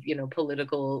sort of,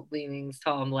 political leanings,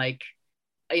 Tom.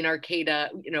 In Arcata,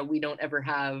 we don't ever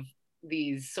have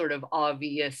these sort of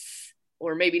obvious,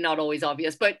 or maybe not always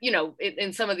obvious, but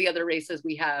in some of the other races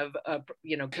we have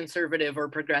conservative or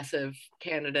progressive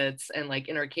candidates, and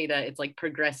in Arcata it's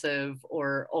progressive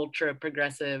or ultra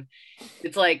progressive.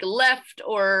 It's left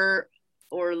or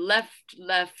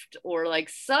left or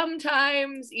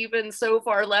sometimes even so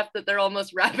far left that they're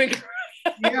almost wrapping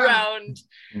around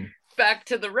back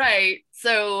to the right.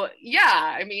 So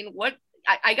yeah, I mean,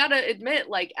 I gotta admit,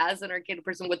 as an Arcata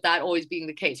person, with that always being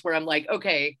the case, where I'm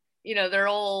okay, they're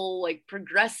all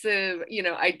progressive,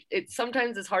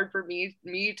 sometimes it's hard for me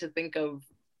to think of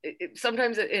it.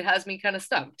 Sometimes it has me kind of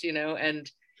stumped,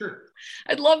 and sure,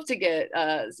 I'd love to get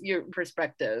your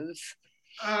perspectives.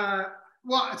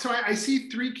 Well, so I see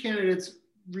 3 candidates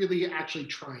really actually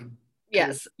trying.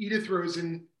 Yes. Edith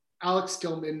Rosen, Alex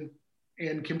Stillman,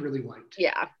 and Kimberly White.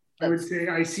 Yeah. I would say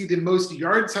I see the most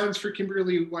yard signs for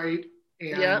Kimberly White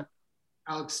and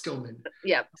Alex Stillman.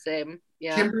 Yep, same.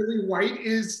 Yeah. Kimberly White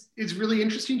is really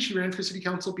interesting. She ran for city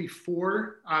council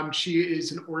before. She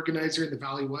is an organizer in the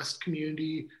Valley West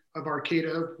community of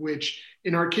Arcata, which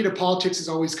in Arcata politics is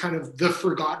always kind of the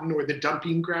forgotten or the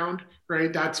dumping ground,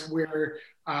 right? That's where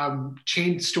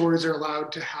chain stores are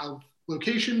allowed to have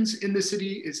locations in the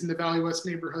city, is in the Valley West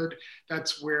neighborhood.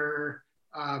 That's where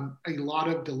a lot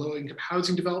of the low-income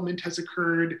housing development has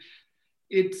occurred.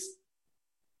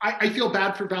 I feel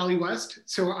bad for Valley West,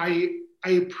 so I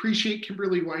appreciate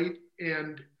Kimberly White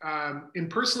and am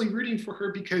personally rooting for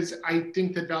her because I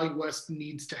think that Valley West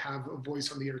needs to have a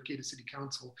voice on the Arcata City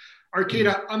Council.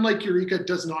 Arcata, unlike Eureka,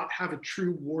 does not have a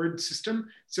true ward system,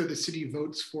 so the city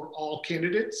votes for all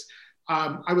candidates.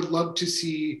 I would love to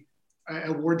see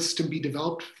a ward system be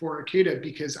developed for Arcata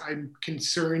because I'm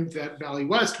concerned that Valley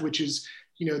West, which is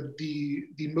the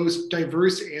most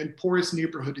diverse and poorest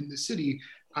neighborhood in the city,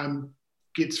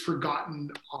 gets forgotten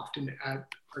often at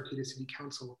Arcata City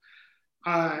Council.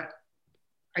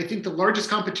 I think the largest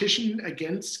competition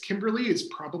against Kimberly is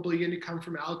probably going to come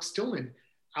from Alex Stillman.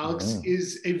 Alex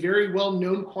is a very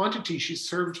well-known quantity. She's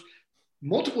served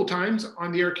multiple times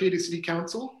on the Arcata City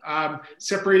Council,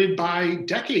 separated by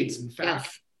decades, in fact.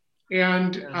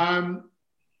 Yes. And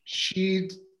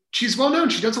she's well-known.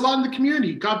 She does a lot in the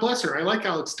community. God bless her. I like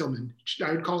Alex Stillman.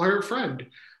 I would call her a friend.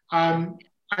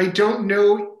 I don't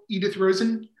know Edith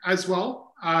Rosen as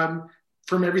well.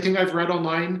 from everything I've read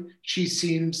online, she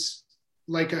seems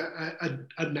like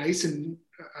a nice and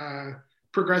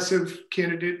progressive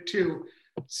candidate too.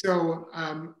 So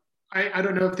I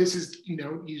don't know if this is, you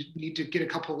need to get a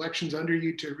couple elections under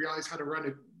you to realize how to run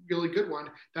a really good one.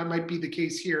 That might be the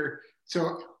case here.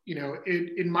 So,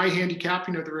 in my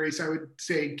handicapping of the race, I would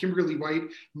say Kimberly White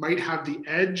might have the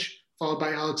edge, followed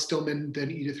by Alex Stillman,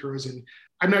 then Edith Rosen.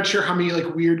 I'm not sure how many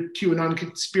like weird QAnon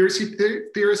conspiracy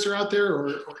theorists are out there,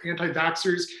 or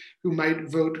anti-vaxxers who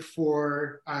might vote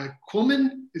for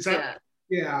Quillman. Is that?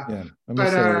 Yeah. I'm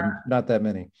gonna say not that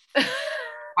many.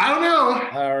 I don't know.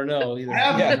 I don't know either.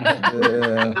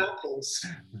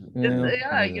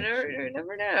 You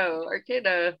never know.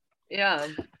 Arcata, yeah.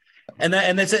 And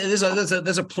that's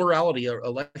a plurality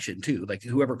election too. Like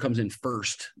whoever comes in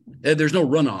first, there's no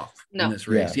runoff in this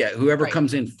race. Yeah, whoever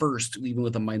comes in first, even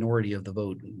with a minority of the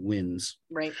vote, wins.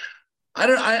 Right.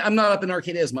 I'm not up in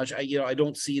Arcata as much. I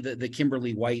don't see the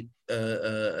Kimberly White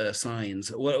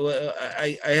signs.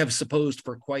 I have supposed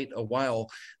for quite a while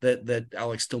that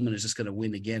Alex Stillman is just going to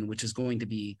win again, which is going to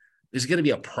be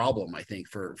a problem, I think,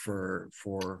 for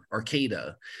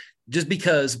Arcata. Just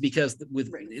because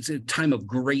it's a time of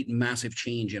great massive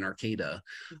change in Arcata,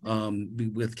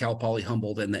 with Cal Poly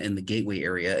Humboldt and the Gateway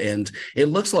area, and it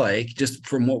looks like, just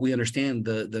from what we understand,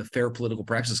 the Fair Political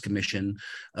Practices Commission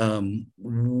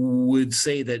would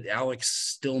say that Alex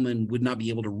Stillman would not be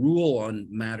able to rule on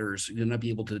matters, would not be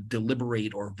able to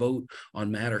deliberate or vote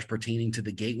on matters pertaining to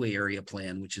the Gateway area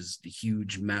plan, which is the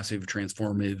huge, massive,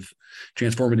 transformative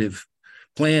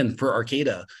plan for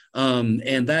Arcata,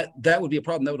 and that would be a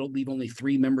problem. That would leave only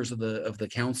 3 members of the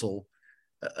council,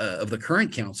 of the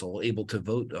current council, able to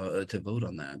vote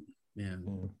on that. Yeah,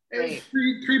 and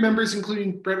three members,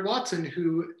 including Brett Watson,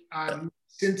 who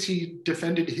since he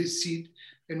defended his seat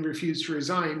and refused to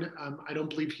resign, I don't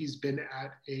believe he's been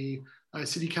at a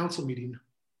city council meeting.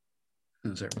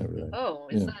 Is that?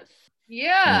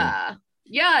 Yeah.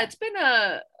 Yeah, it's been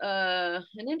an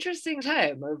interesting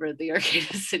time over at the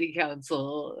Arcata City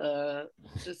Council.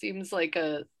 It seems like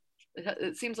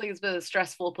it's been a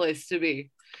stressful place to be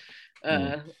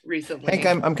recently.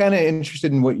 Hank, I'm kind of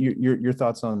interested in what your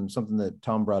thoughts on something that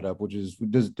Tom brought up, which is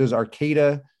does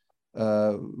Arcata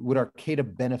would Arcata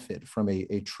benefit from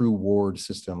a true ward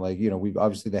system? Like, we've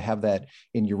obviously they have that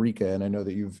in Eureka, and I know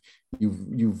that you've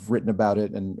written about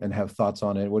it and have thoughts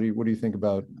on it. What do you think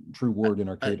about true ward in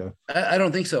Arcata? I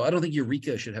don't think so. I don't think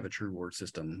Eureka should have a true ward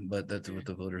system, but that's what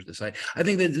the voters decide. I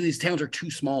think that these towns are too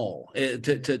small to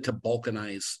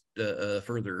balkanize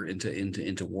further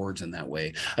into wards in that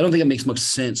way. I don't think it makes much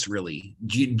sense, really.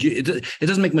 It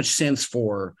doesn't make much sense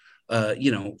for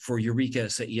for Eureka,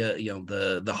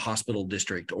 the hospital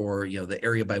district, or the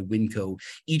area by Winco,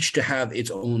 each to have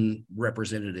its own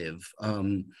representative,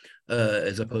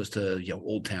 as opposed to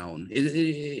Old Town.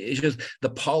 It's just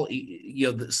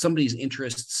somebody's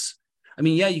interests. I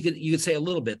mean, you could say a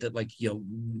little bit that, like,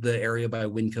 the area by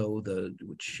Winco,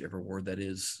 whichever ward that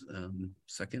is,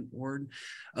 second ward,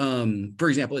 for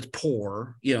example, it's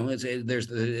poor. There's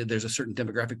a certain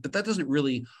demographic, but that doesn't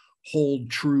really hold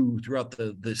true throughout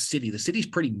the city. The city's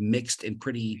pretty mixed and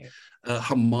pretty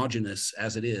homogenous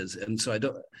as it is, and so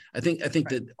I think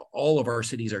that all of our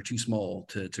cities are too small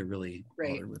to really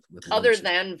bother with other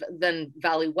than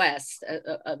Valley West,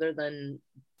 other than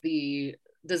the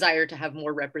desire to have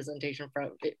more representation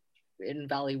from in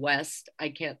Valley West. I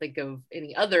can't think of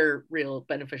any other real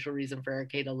beneficial reason for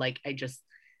Arcata. Like, I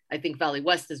think Valley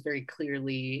West is very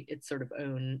clearly its sort of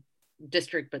own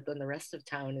district, but then the rest of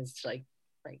town is like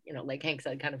Hank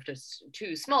said, kind of just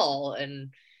too small and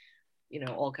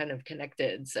all kind of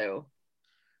connected. So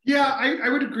yeah, I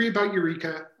would agree about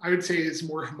Eureka. I would say it's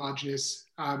more homogenous.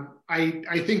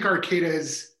 I think Arcata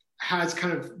has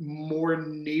kind of more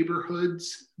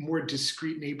neighborhoods, more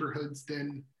discrete neighborhoods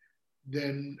than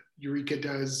Eureka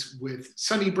does, with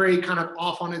Sunnybray kind of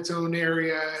off on its own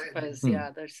area. There's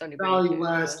Sunnybray. Valley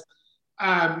West.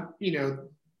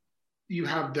 You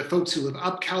have the folks who live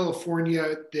up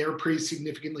California. They're pretty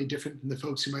significantly different than the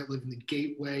folks who might live in the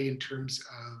Gateway in terms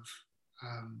of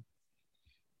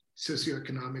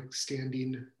socioeconomic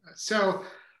standing. So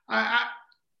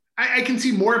I can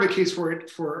see more of a case for it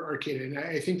for Arcata. And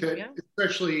I think that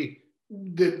especially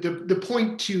the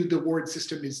point to the ward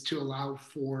system is to allow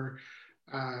for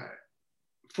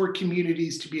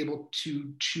communities to be able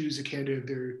to choose a candidate of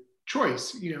their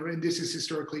choice, and this has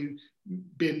historically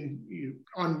been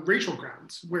on racial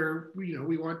grounds, where we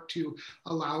want to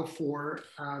allow for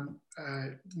a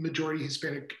majority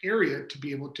Hispanic area to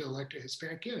be able to elect a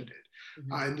Hispanic candidate.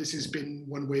 And this has been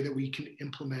one way that we can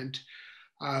implement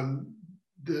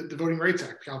the Voting Rights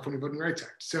Act, California Voting Rights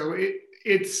Act. So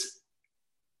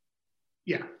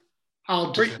Yeah,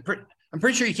 I'm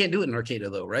pretty sure you can't do it in Arcata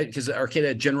though, right? Because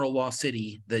Arcata, general law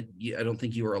city, I don't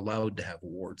think you are allowed to have a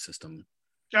ward system.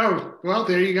 Oh, well,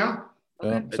 there you go.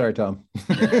 Okay. Oh, sorry, Tom.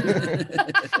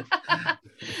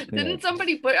 Didn't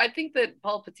somebody put? I think that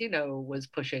Paul Patino was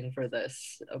pushing for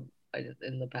this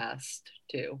in the past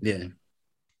too. Yeah.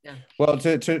 Yeah. Well,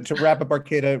 to wrap up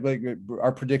Arcata, like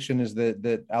our prediction is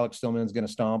that Alex Stillman is going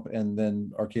to stomp, and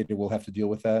then Arcata will have to deal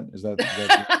with that. Is that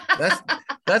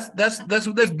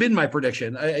that's been my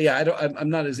prediction. I'm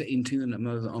not as in tune. I'm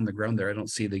not on the ground there. I don't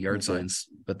see the yard signs,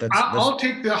 but I'll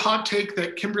take the hot take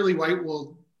that Kimberly White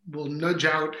will nudge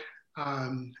out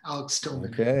Alex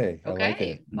Stillman. Okay. I like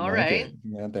it. All right.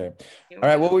 Yeah, there. All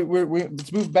right. Well,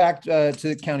 let's move back to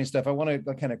the county stuff. I want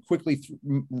to kind of quickly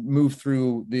move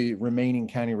through the remaining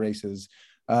county races.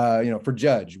 For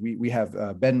judge, we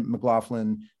have Ben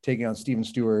McLaughlin taking on Stephen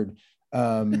Stewart.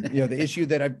 The issue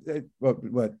that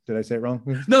what did I say it wrong?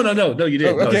 No, you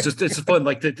didn't. Oh, okay. No, it's fun.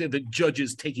 Like the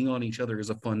judges taking on each other is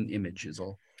a fun image, is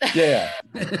all. Yeah.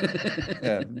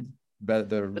 But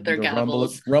the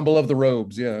rumble of the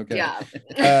robes. Yeah. Okay. Yeah.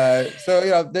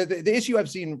 So the issue I've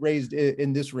seen raised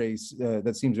in this race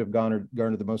that seems to have garnered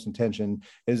the most attention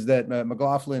is that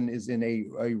McLaughlin is in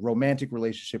a romantic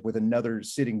relationship with another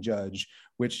sitting judge,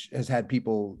 which has had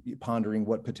people pondering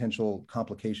what potential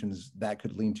complications that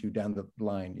could lead to down the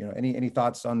line. Any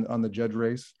thoughts on the judge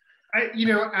race?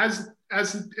 As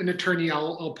an attorney,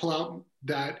 I'll pull out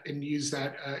that and use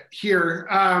that here.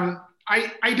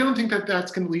 I don't think that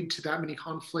that's going to lead to that many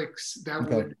conflicts that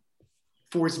would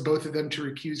force both of them to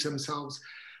recuse themselves.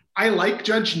 I like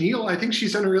Judge Neal. I think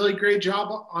she's done a really great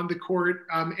job on the court,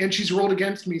 and she's rolled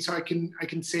against me, so I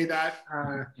can say that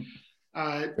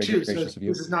too. So this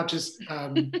is not just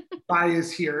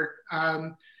bias here.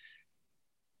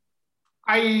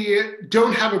 I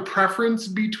don't have a preference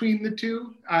between the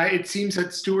two. It seems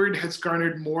that Stewart has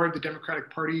garnered more of the Democratic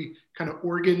Party kind of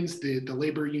organs, the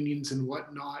labor unions and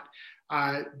whatnot,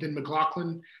 than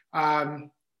McLaughlin.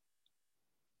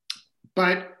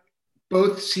 But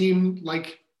both seem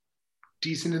like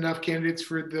decent enough candidates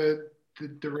for the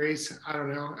race. I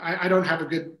don't know. I don't have a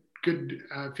good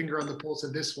finger on the pulse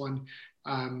of this one.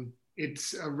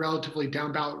 It's a relatively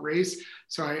down ballot race.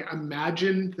 So I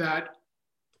imagine that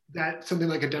something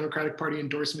like a Democratic Party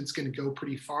endorsement is going to go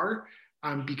pretty far,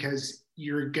 because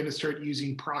you're going to start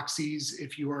using proxies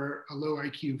if you are a low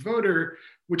IQ voter,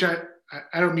 which I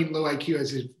don't mean low IQ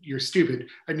as if you're stupid.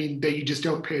 I mean that you just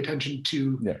don't pay attention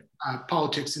to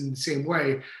politics in the same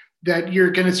way, that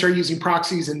you're going to start using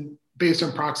proxies, and based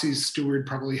on proxies, Stewart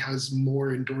probably has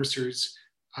more endorsers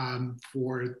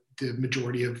for the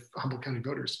majority of Humboldt County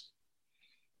voters.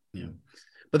 Yeah.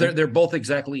 But they're both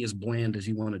exactly as bland as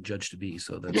you want a judge to be.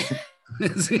 So that's.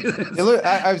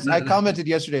 I commented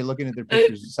yesterday, looking at their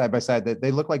pictures side by side, that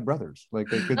they look like brothers. Like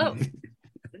they could. Oh,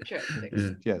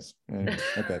 interesting. Yes.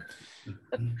 Okay.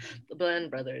 The Bland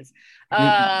brothers.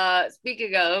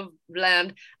 Speaking of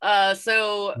bland,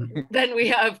 so then we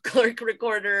have clerk,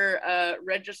 recorder,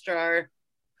 registrar.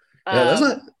 That's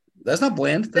not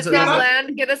bland. That's not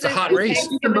bland. It's a hot race.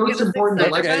 The most important.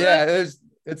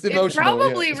 It's emotional. It's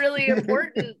probably really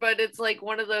important, but it's like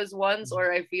one of those ones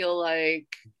where I feel like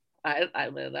I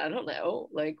don't know,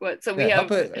 like what. So we have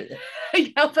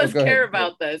help us care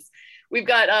about this. We've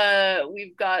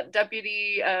got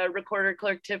Deputy Recorder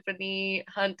Clerk Tiffany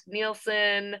Hunt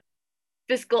Nielsen,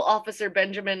 Fiscal Officer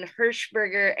Benjamin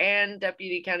Hirschberger, and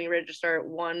Deputy County Registrar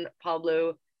Juan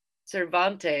Pablo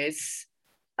Cervantes.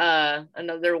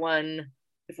 Another one.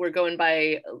 If we're going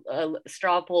by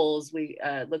straw polls, we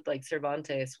looked like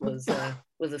Cervantes was a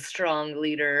strong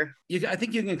leader. I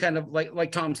think you can kind of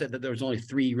like Tom said that there was only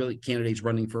 3 really candidates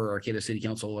running for Arcata City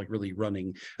Council, like really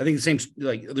running. I think the same,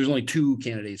 like there's only 2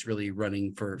 candidates really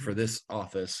running for this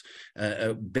office.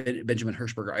 Benjamin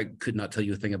Hirschberger, I could not tell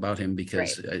you a thing about him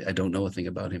because I don't know a thing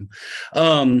about him.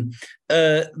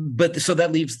 But so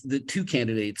that leaves the 2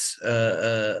 candidates,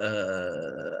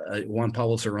 Juan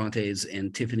Pablo Cervantes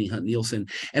and Tiffany Hunt Nielsen.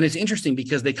 And it's interesting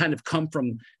because they kind of come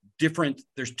from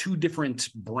there's 2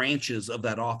 different branches of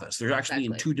that office. They're actually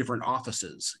in 2 different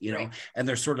offices, and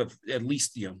there's sort of, at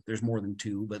least, there's more than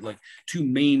 2, but like 2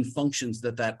 main functions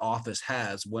that office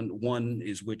has. One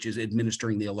is which is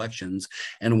administering the elections,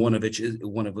 and one of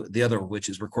the other of which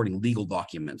is recording legal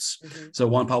documents. Mm-hmm. So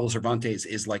Juan Pablo Cervantes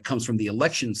comes from the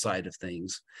election side of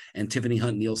things, and Tiffany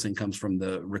Hunt Nielsen comes from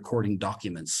the recording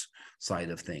documents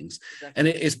side of things. Exactly. And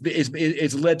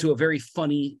it's led to a very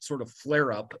funny sort of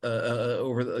flare up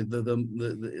over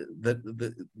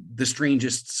the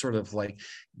strangest sort of like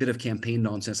bit of campaign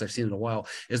nonsense I've seen in a while.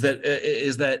 Is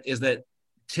that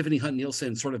Tiffany Hunt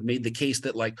Nielsen sort of made the case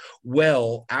that like,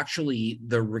 well, actually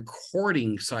the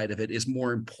recording side of it is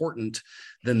more important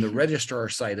than the registrar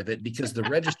side of it, because the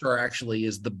registrar actually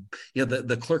is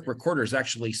the clerk recorder is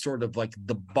actually sort of like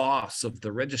the boss of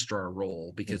the registrar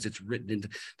role, because it's written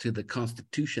into the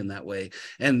Constitution that way.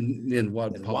 And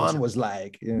Juan was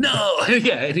like, no,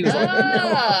 yeah, and he was like,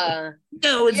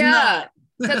 no, it's not.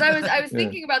 Because I was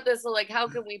thinking about this, so like, how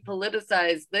can we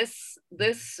politicize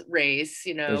this race?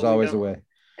 There's always a way.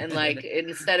 And like,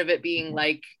 instead of it being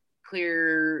like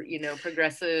clear,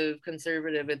 progressive,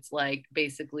 conservative, it's like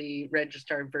basically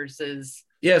registrar versus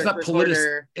it's not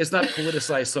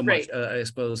politicized so much, right. I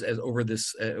suppose, as over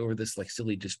this like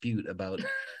silly dispute about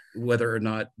whether or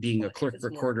not being a clerk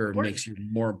recorder makes you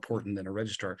more important than a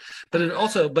registrar. But it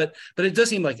also, but it does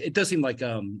seem like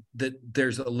that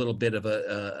there's a little bit of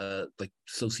a like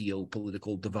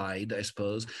socio-political divide, I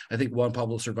suppose. I think Juan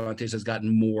Pablo Cervantes has gotten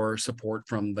more support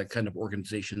from the kind of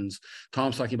organizations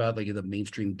Tom's talking about, like the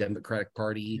mainstream Democratic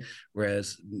Party,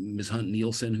 whereas Ms. Hunt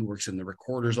Nielsen, who works in the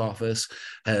recorder's office,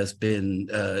 has been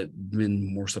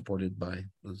more supported by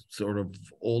sort of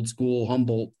old school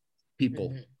Humboldt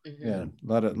people. Yeah,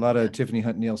 a lot of Tiffany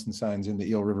Hunt Nielsen signs in the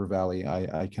Eel River Valley.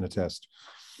 I can attest.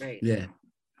 Right. Yeah.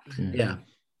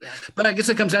 But I guess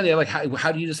it comes down to like,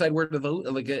 how do you decide where to vote?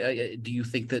 Like, do you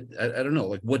think that I don't know?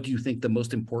 Like, what do you think the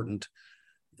most important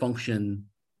function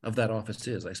of that office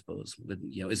is? I suppose,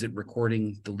 is it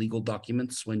recording the legal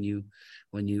documents when you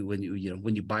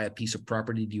buy a piece of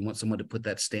property? Do you want someone to put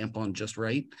that stamp on just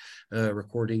right,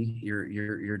 recording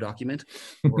your document,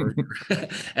 or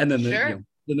and then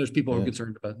then there's people who are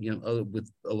concerned about with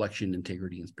election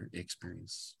integrity and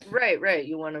experience. Right.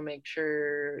 You want to make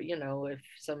sure if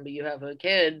you have a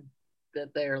kid,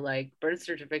 that their like birth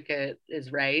certificate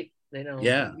is right. They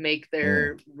don't make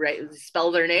their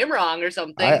spell their name wrong or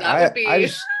something. I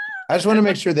just want to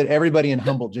make sure that everybody in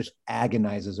Humboldt just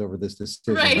agonizes over this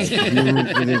decision. Right. Like,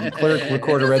 the clerk,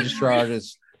 recorder, registrar,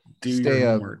 just stay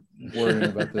up worrying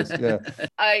about this. Yeah.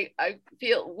 I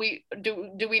feel we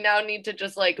now need to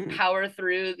just like power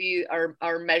through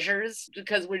our measures,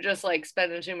 because we're just like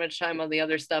spending too much time on the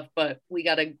other stuff, but we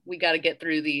gotta get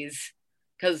through these,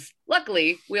 because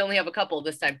luckily we only have a couple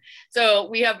this time. So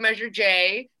we have Measure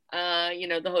J,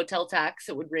 the hotel tax.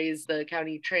 It would raise the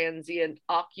county transient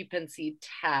occupancy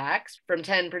tax from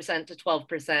 10% to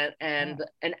 12%, and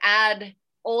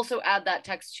also add that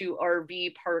text to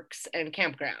RV parks and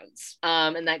campgrounds.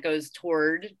 And that goes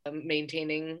toward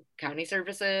maintaining county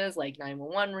services like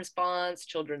 911 response,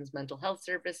 children's mental health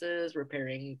services,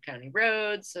 repairing county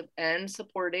roads, and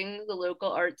supporting the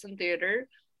local arts and theater.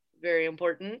 Very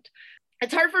important.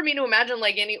 It's hard for me to imagine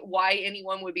why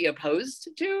anyone would be opposed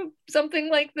to something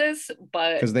like this,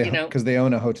 but because they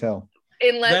own a hotel.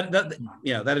 Unless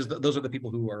those are the people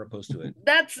who are opposed to it.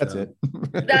 That's it.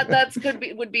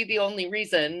 would be the only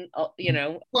reason, Well,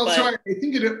 so I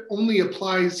think it only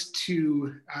applies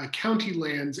to county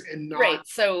lands and not right.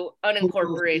 So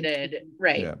unincorporated,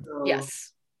 right? Yeah.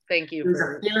 Yes. Thank you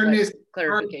for fairness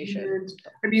clarification. Argument.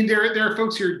 I mean, there are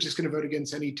folks who are just going to vote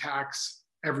against any tax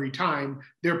every time.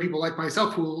 There are people like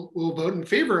myself who will vote in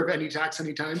favor of any tax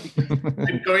anytime, because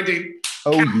I'm going to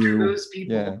counter those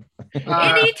people. Yeah.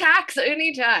 Any tax,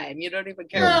 anytime. You don't even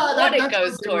care what it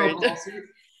goes toward.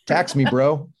 Tax me,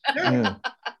 bro. I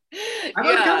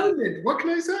like government. What can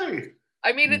I say?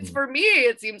 I mean, it's for me,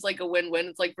 it seems like a win-win.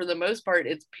 It's like, for the most part,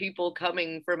 it's people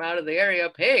coming from out of the area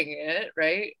paying it,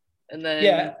 right? And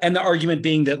then and the argument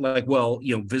being that, like, well,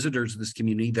 visitors to this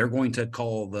community, they're going to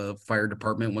call the fire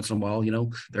department once in a while.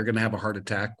 They're going to have a heart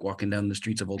attack walking down the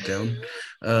streets of Old Town.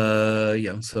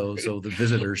 So the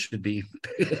visitors should be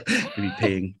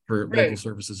paying for local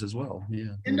services as well.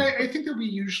 Yeah. And I think that we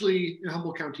usually in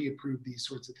Humboldt County approve these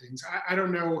sorts of things. I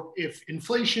don't know if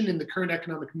inflation in the current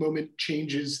economic moment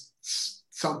changes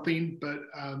something, but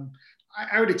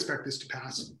I would expect this to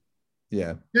pass.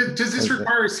 Yeah. Does this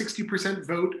require a 60%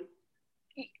 vote?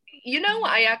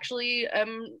 I actually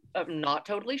am not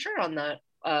totally sure on that.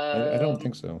 I don't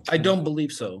think so. I don't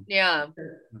believe so. Yeah.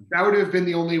 That would have been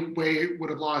the only way it would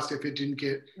have lost if it didn't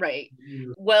get. Right.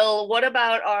 Well, what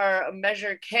about our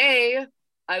Measure K?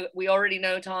 We already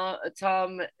know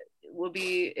Tom will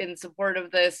be in support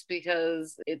of this,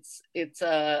 because it's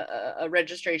a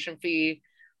registration fee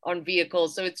on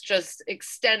vehicles. So it's just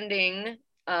extending.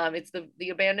 It's the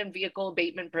abandoned vehicle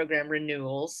abatement program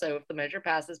renewal. So if the measure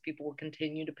passes, people will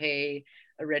continue to pay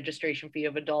a registration fee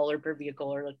of $1 per vehicle,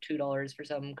 or like $2 for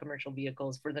some commercial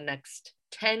vehicles, for the next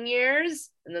 10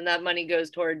 years. And then that money goes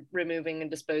toward removing and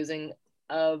disposing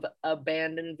of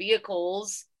abandoned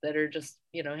vehicles that are just,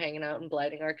 hanging out and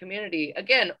blighting our community.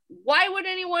 Again, why would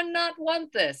anyone not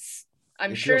want this?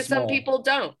 I'm sure some people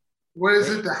don't. What is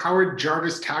it? The Howard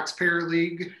Jarvis Taxpayer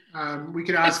League. We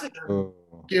could ask,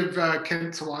 give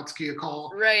Ken Sawatsky a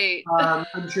call. Right.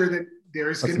 I'm sure that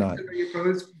there's going to be somebody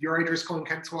opposed. Your Driscoll and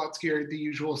Ken Sawatsky are the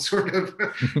usual sort of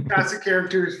cast of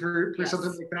characters for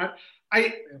something like that.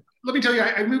 Let me tell you,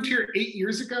 I moved here 8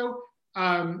 years ago.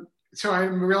 So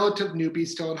I'm a relative newbie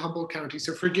still in Humboldt County.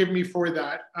 So forgive me for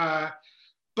that.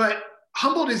 But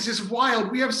Humboldt is just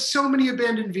wild. We have so many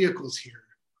abandoned vehicles here.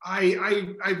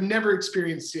 I've never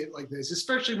experienced it like this,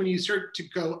 especially when you start to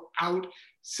go out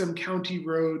some county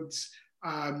roads.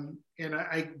 And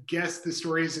I guess the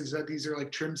story is that these are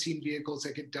like trim scene vehicles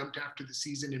that get dumped after the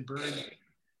season and burned.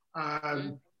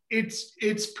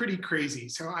 It's pretty crazy.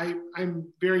 So I'm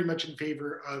very much in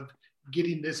favor of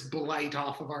getting this blight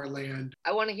off of our land.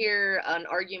 I want to hear an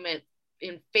argument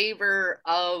in favor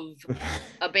of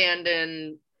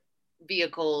abandoned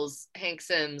vehicles. Hank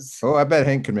Sims. Oh, I bet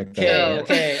Hank can make that.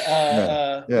 Okay.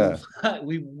 Yeah.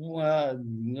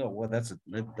 No, well, that's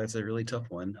a really tough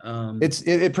one.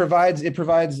 It provides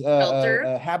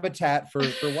a habitat for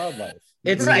wildlife.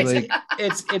 It's right.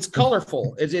 it's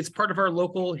colorful. It's part of our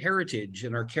local heritage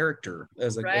and our character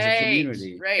as a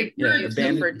community. Right. Yeah, Use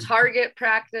them for target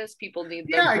practice. People need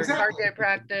them for target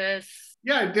practice.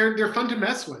 Yeah, they're fun to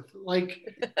mess with. Like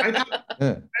I've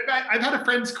had a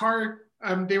friend's car.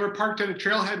 They were parked at a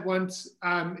trailhead once,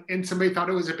 and somebody thought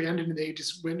it was abandoned, and they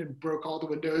just went and broke all the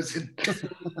windows and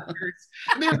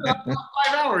they were gone for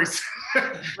 5 hours.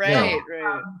 Right.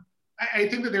 I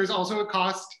think that there's also a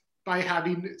cost by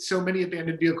having so many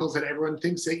abandoned vehicles that everyone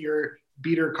thinks that your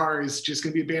beater car is just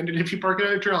going to be abandoned if you park it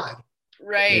at a trailhead.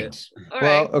 Right. Yeah.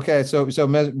 Well, okay. So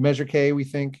measure K, we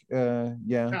think,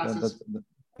 passes.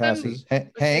 Passes.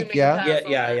 Hank, yeah.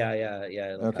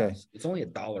 Okay. It's only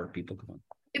 $1. People, come on.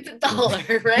 It's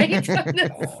 $1, right?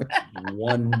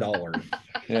 $1.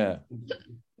 Yeah.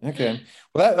 Okay.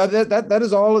 Well, that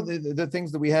is all of the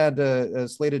things that we had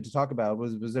slated to talk about.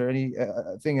 Was there any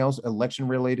thing else election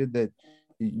related that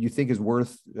you think is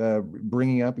worth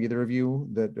bringing up, either of you,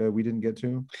 that we didn't get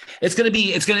to?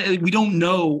 We don't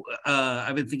know.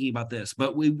 I've been thinking about this,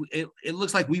 but it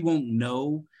looks like we won't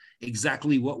know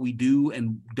exactly what we do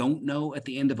and don't know at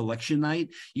the end of election night.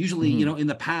 Usually, in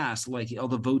the past, like all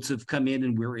the votes have come in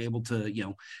and we're able to,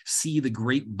 see the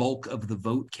great bulk of the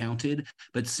vote counted.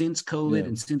 But since COVID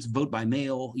and since vote by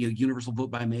mail, universal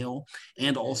vote by mail,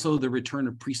 and also the return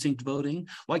of precinct voting,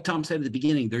 like Tom said at the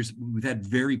beginning, we've had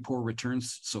very poor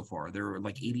returns so far. There were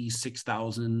like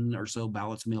 86,000 or so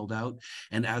ballots mailed out.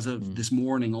 And as of this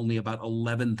morning, only about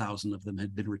 11,000 of them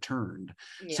had been returned.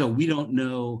 Yeah. So we don't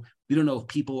know if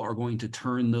people are going to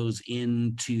turn those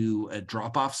into a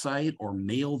drop-off site or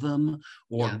mail them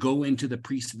or go into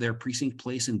their precinct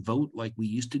place and vote like we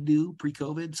used to do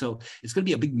pre-COVID. So it's going to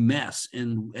be a big mess.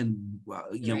 And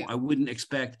I wouldn't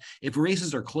expect, if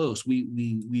races are close,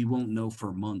 we won't know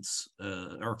for months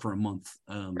or for a month.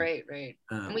 Right.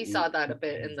 And we saw that a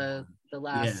bit in the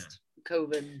last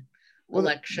COVID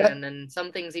election, and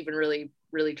some things even really,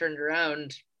 really turned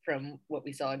around from what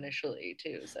we saw initially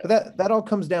too. So that all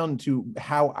comes down to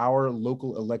how our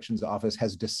local elections office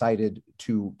has decided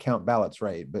to count ballots,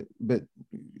 right? But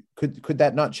could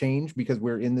that not change because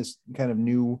we're in this kind of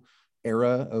new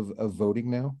era of voting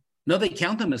now? No, they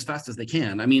count them as fast as they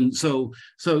can. I mean, so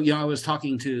I was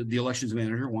talking to the elections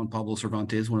manager, Juan Pablo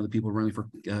Cervantes, one of the people running for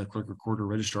clerk recorder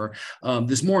registrar,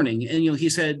 this morning, and he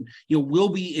said,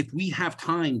 if we have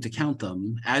time to count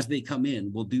them as they come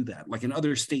in, we'll do that. Like in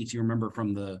other states, you remember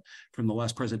from the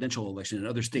last presidential election, in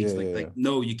other states,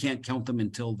 no, you can't count them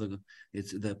until the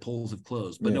polls have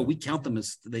closed. But no, we count them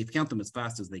as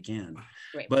fast as they can.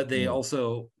 Right. But they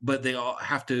all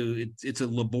have to. It's a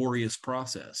laborious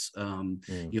process.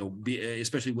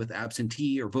 Especially with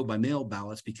absentee or vote by mail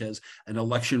ballots, because an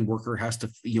election worker has to,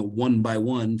 one by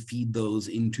one, feed those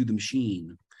into the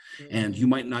machine. And you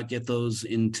might not get those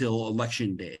until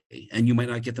election day, and you might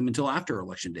not get them until after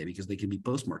election day because they can be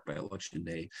postmarked by election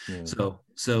day. So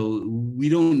we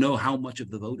don't know how much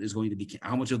of the vote is going to be,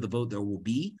 how much of the vote there will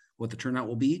be, what the turnout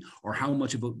will be, or how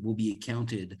much of it will be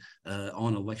counted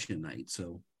on election night.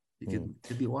 So it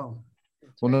could be a while.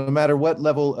 Well, no matter what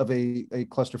level of a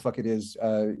clusterfuck it is,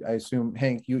 I assume,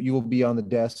 Hank, you will be on the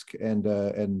desk and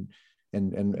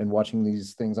watching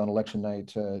these things on election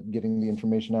night, getting the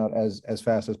information out as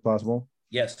fast as possible.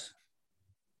 Yes.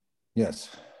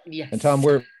 And Tom,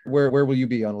 where will you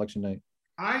be on election night?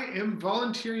 I am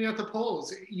volunteering at the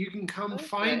polls. You can come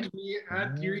find me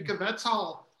at Eureka Vets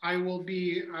Hall. I will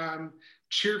be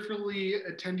cheerfully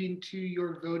attending to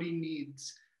your voting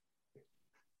needs.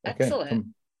 Excellent.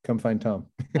 Come find Tom.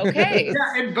 Okay.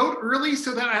 Yeah, and vote early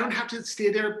so that I don't have to stay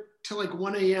there till like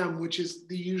 1 a.m., which is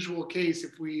the usual case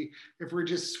if we're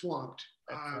just swamped.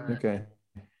 Okay.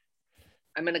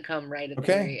 I'm gonna come right at the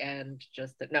Okay. very end.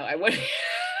 No, I wouldn't.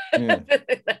 Yeah.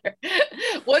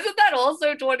 Wasn't that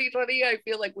also 2020? I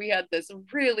feel like we had this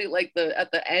really like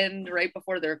at the end, right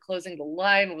before they were closing the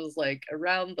line, was like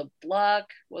around the block.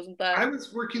 Wasn't that? I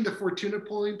was working the Fortuna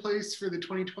polling place for the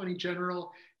 2020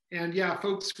 general, and yeah,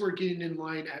 folks were getting in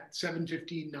line at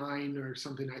 7:59 or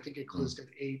something. I think it closed at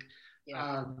 8.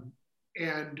 Yeah.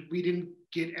 And we didn't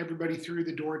get everybody through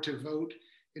the door to vote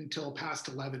until past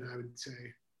 11, I would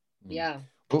say. Yeah.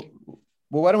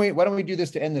 Well, why don't we do this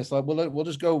to end this? We'll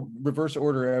just go reverse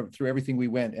order through everything we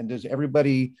went, and does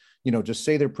everybody, just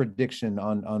say their prediction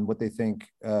on what they think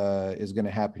is going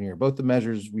to happen here? Both the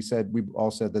measures we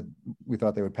all said that we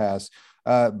thought they would pass.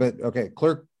 But okay,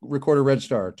 clerk, recorder,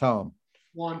 registrar, Tom.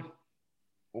 1.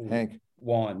 Hank.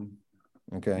 1.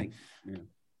 Okay. Yeah.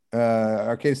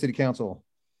 Arcata City Council.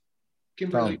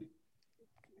 Kimberly.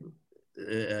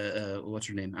 What's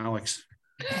her name? Alex.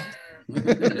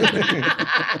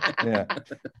 Yeah.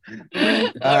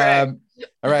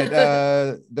 All right.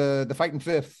 The fighting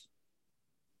fifth.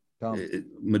 Tom.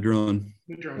 Madrone.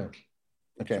 Okay.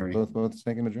 Sorry. Both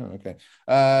thinking Madrone. Okay.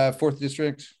 Fourth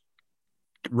district.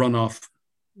 Runoff,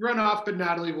 but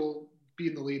Natalie will be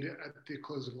in the lead at the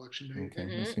close of election day.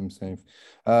 Okay. That seems safe.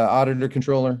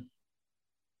 Auditor-Controller.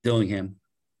 Dillingham.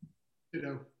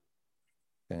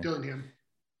 Okay. Dillingham.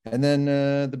 And then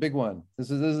the big one. This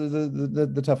is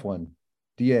the tough one.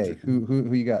 DA.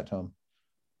 Who you got, Tom?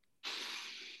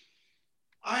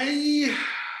 I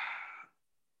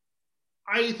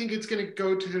think it's going to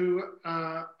go to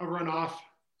a runoff,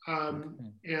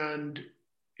 and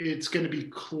it's going to be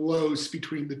close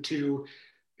between the two.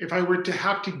 If I were to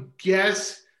have to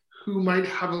guess who might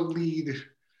have a lead,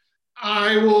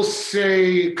 I will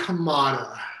say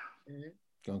Kamada.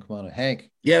 Going Kamada.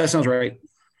 Hank. Yeah, that sounds right.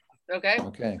 Okay.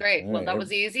 Great. All well, right. that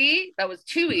was easy. That was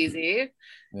too easy.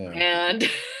 Yeah. And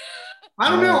I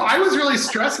don't know. I was really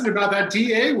stressing about that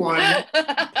DA one.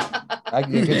 I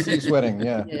can see you sweating.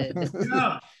 Yeah.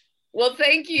 Yeah. Well,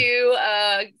 thank you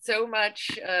so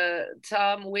much,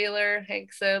 Tom Wheeler,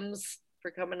 Hank Sims, for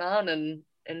coming on and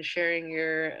sharing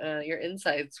your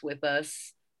insights with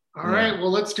us. All right.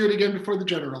 Well, let's do it again before the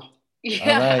general.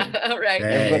 Yeah. All right.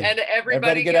 Hey. And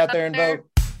everybody get out there and vote.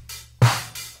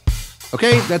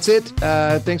 Okay, that's it.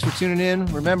 Thanks for tuning in.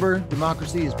 Remember,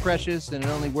 democracy is precious and it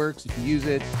only works if you use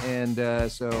it. And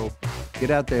so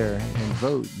get out there and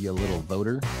vote, you little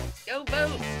voter. Go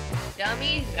vote,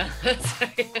 dummy.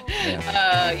 Sorry.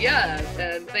 Yeah.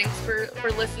 And thanks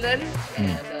for listening.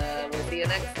 And we'll see you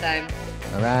next time.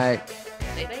 All right.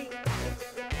 Bye-bye.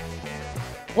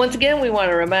 Once again, we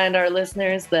want to remind our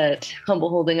listeners that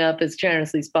Humboldt Holding Up is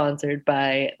generously sponsored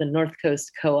by the North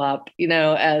Coast Co-op.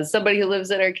 As somebody who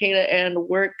lives in Arcata and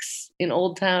works in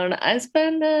Old Town, I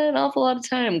spend an awful lot of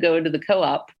time going to the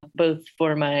co-op, both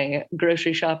for my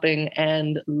grocery shopping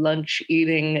and lunch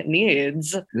eating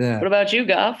needs. Yeah. What about you,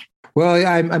 Goff? Well,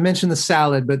 I mentioned the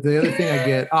salad, but the other thing I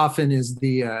get often is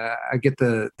the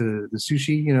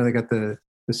sushi. They got the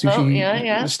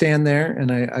sushi stand there, and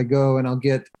I go and I'll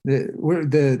get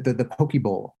the poke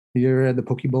bowl. You ever had the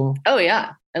poke bowl? Oh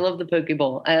yeah, I love the poke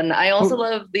bowl, and I also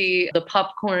love the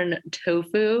popcorn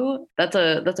tofu. That's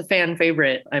a fan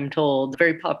favorite, I'm told.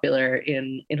 Very popular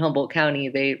in Humboldt County.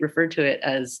 They refer to it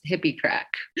as hippie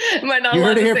crack. Am I not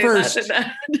allowed to say first?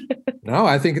 That? No,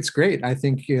 I think it's great. I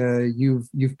think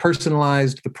you've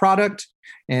personalized the product.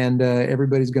 And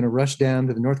everybody's going to rush down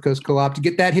to the North Coast Co-op to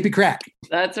get that hippie crack.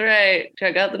 That's right.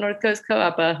 Check out the North Coast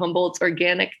Co-op, Humboldt's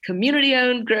organic,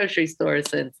 community-owned grocery store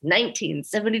since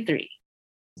 1973.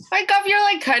 Hi, Goff, you're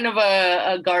like kind of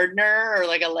a gardener or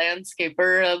like a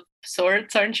landscaper of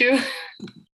sorts, aren't you?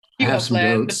 You have some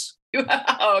goats.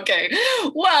 Okay.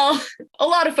 Well, a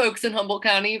lot of folks in Humboldt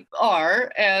County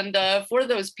are. And for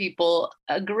those people,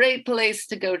 a great place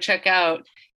to go check out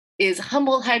is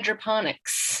Humboldt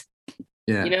Hydroponics.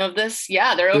 Yeah. You know of this?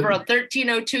 Yeah, they're over on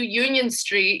 1302 Union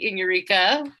Street in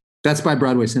Eureka. That's by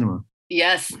Broadway Cinema.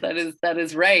 Yes, that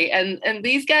is right. And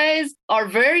these guys are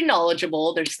very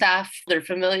knowledgeable. Their staff, they're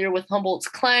familiar with Humboldt's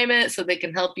climate, so they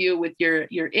can help you with your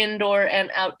indoor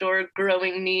and outdoor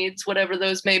growing needs, whatever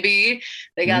those may be.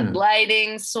 They got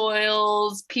lighting,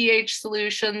 soils, pH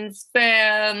solutions,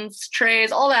 fans,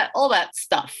 trays, all that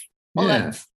stuff. All that,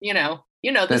 that's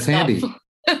stuff. handy.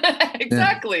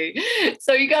 Exactly. Yeah.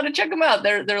 So you got to check them out.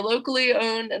 They're locally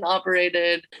owned and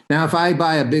operated. Now, if I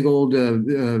buy a big old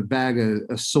bag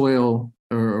of soil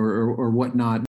or whatnot,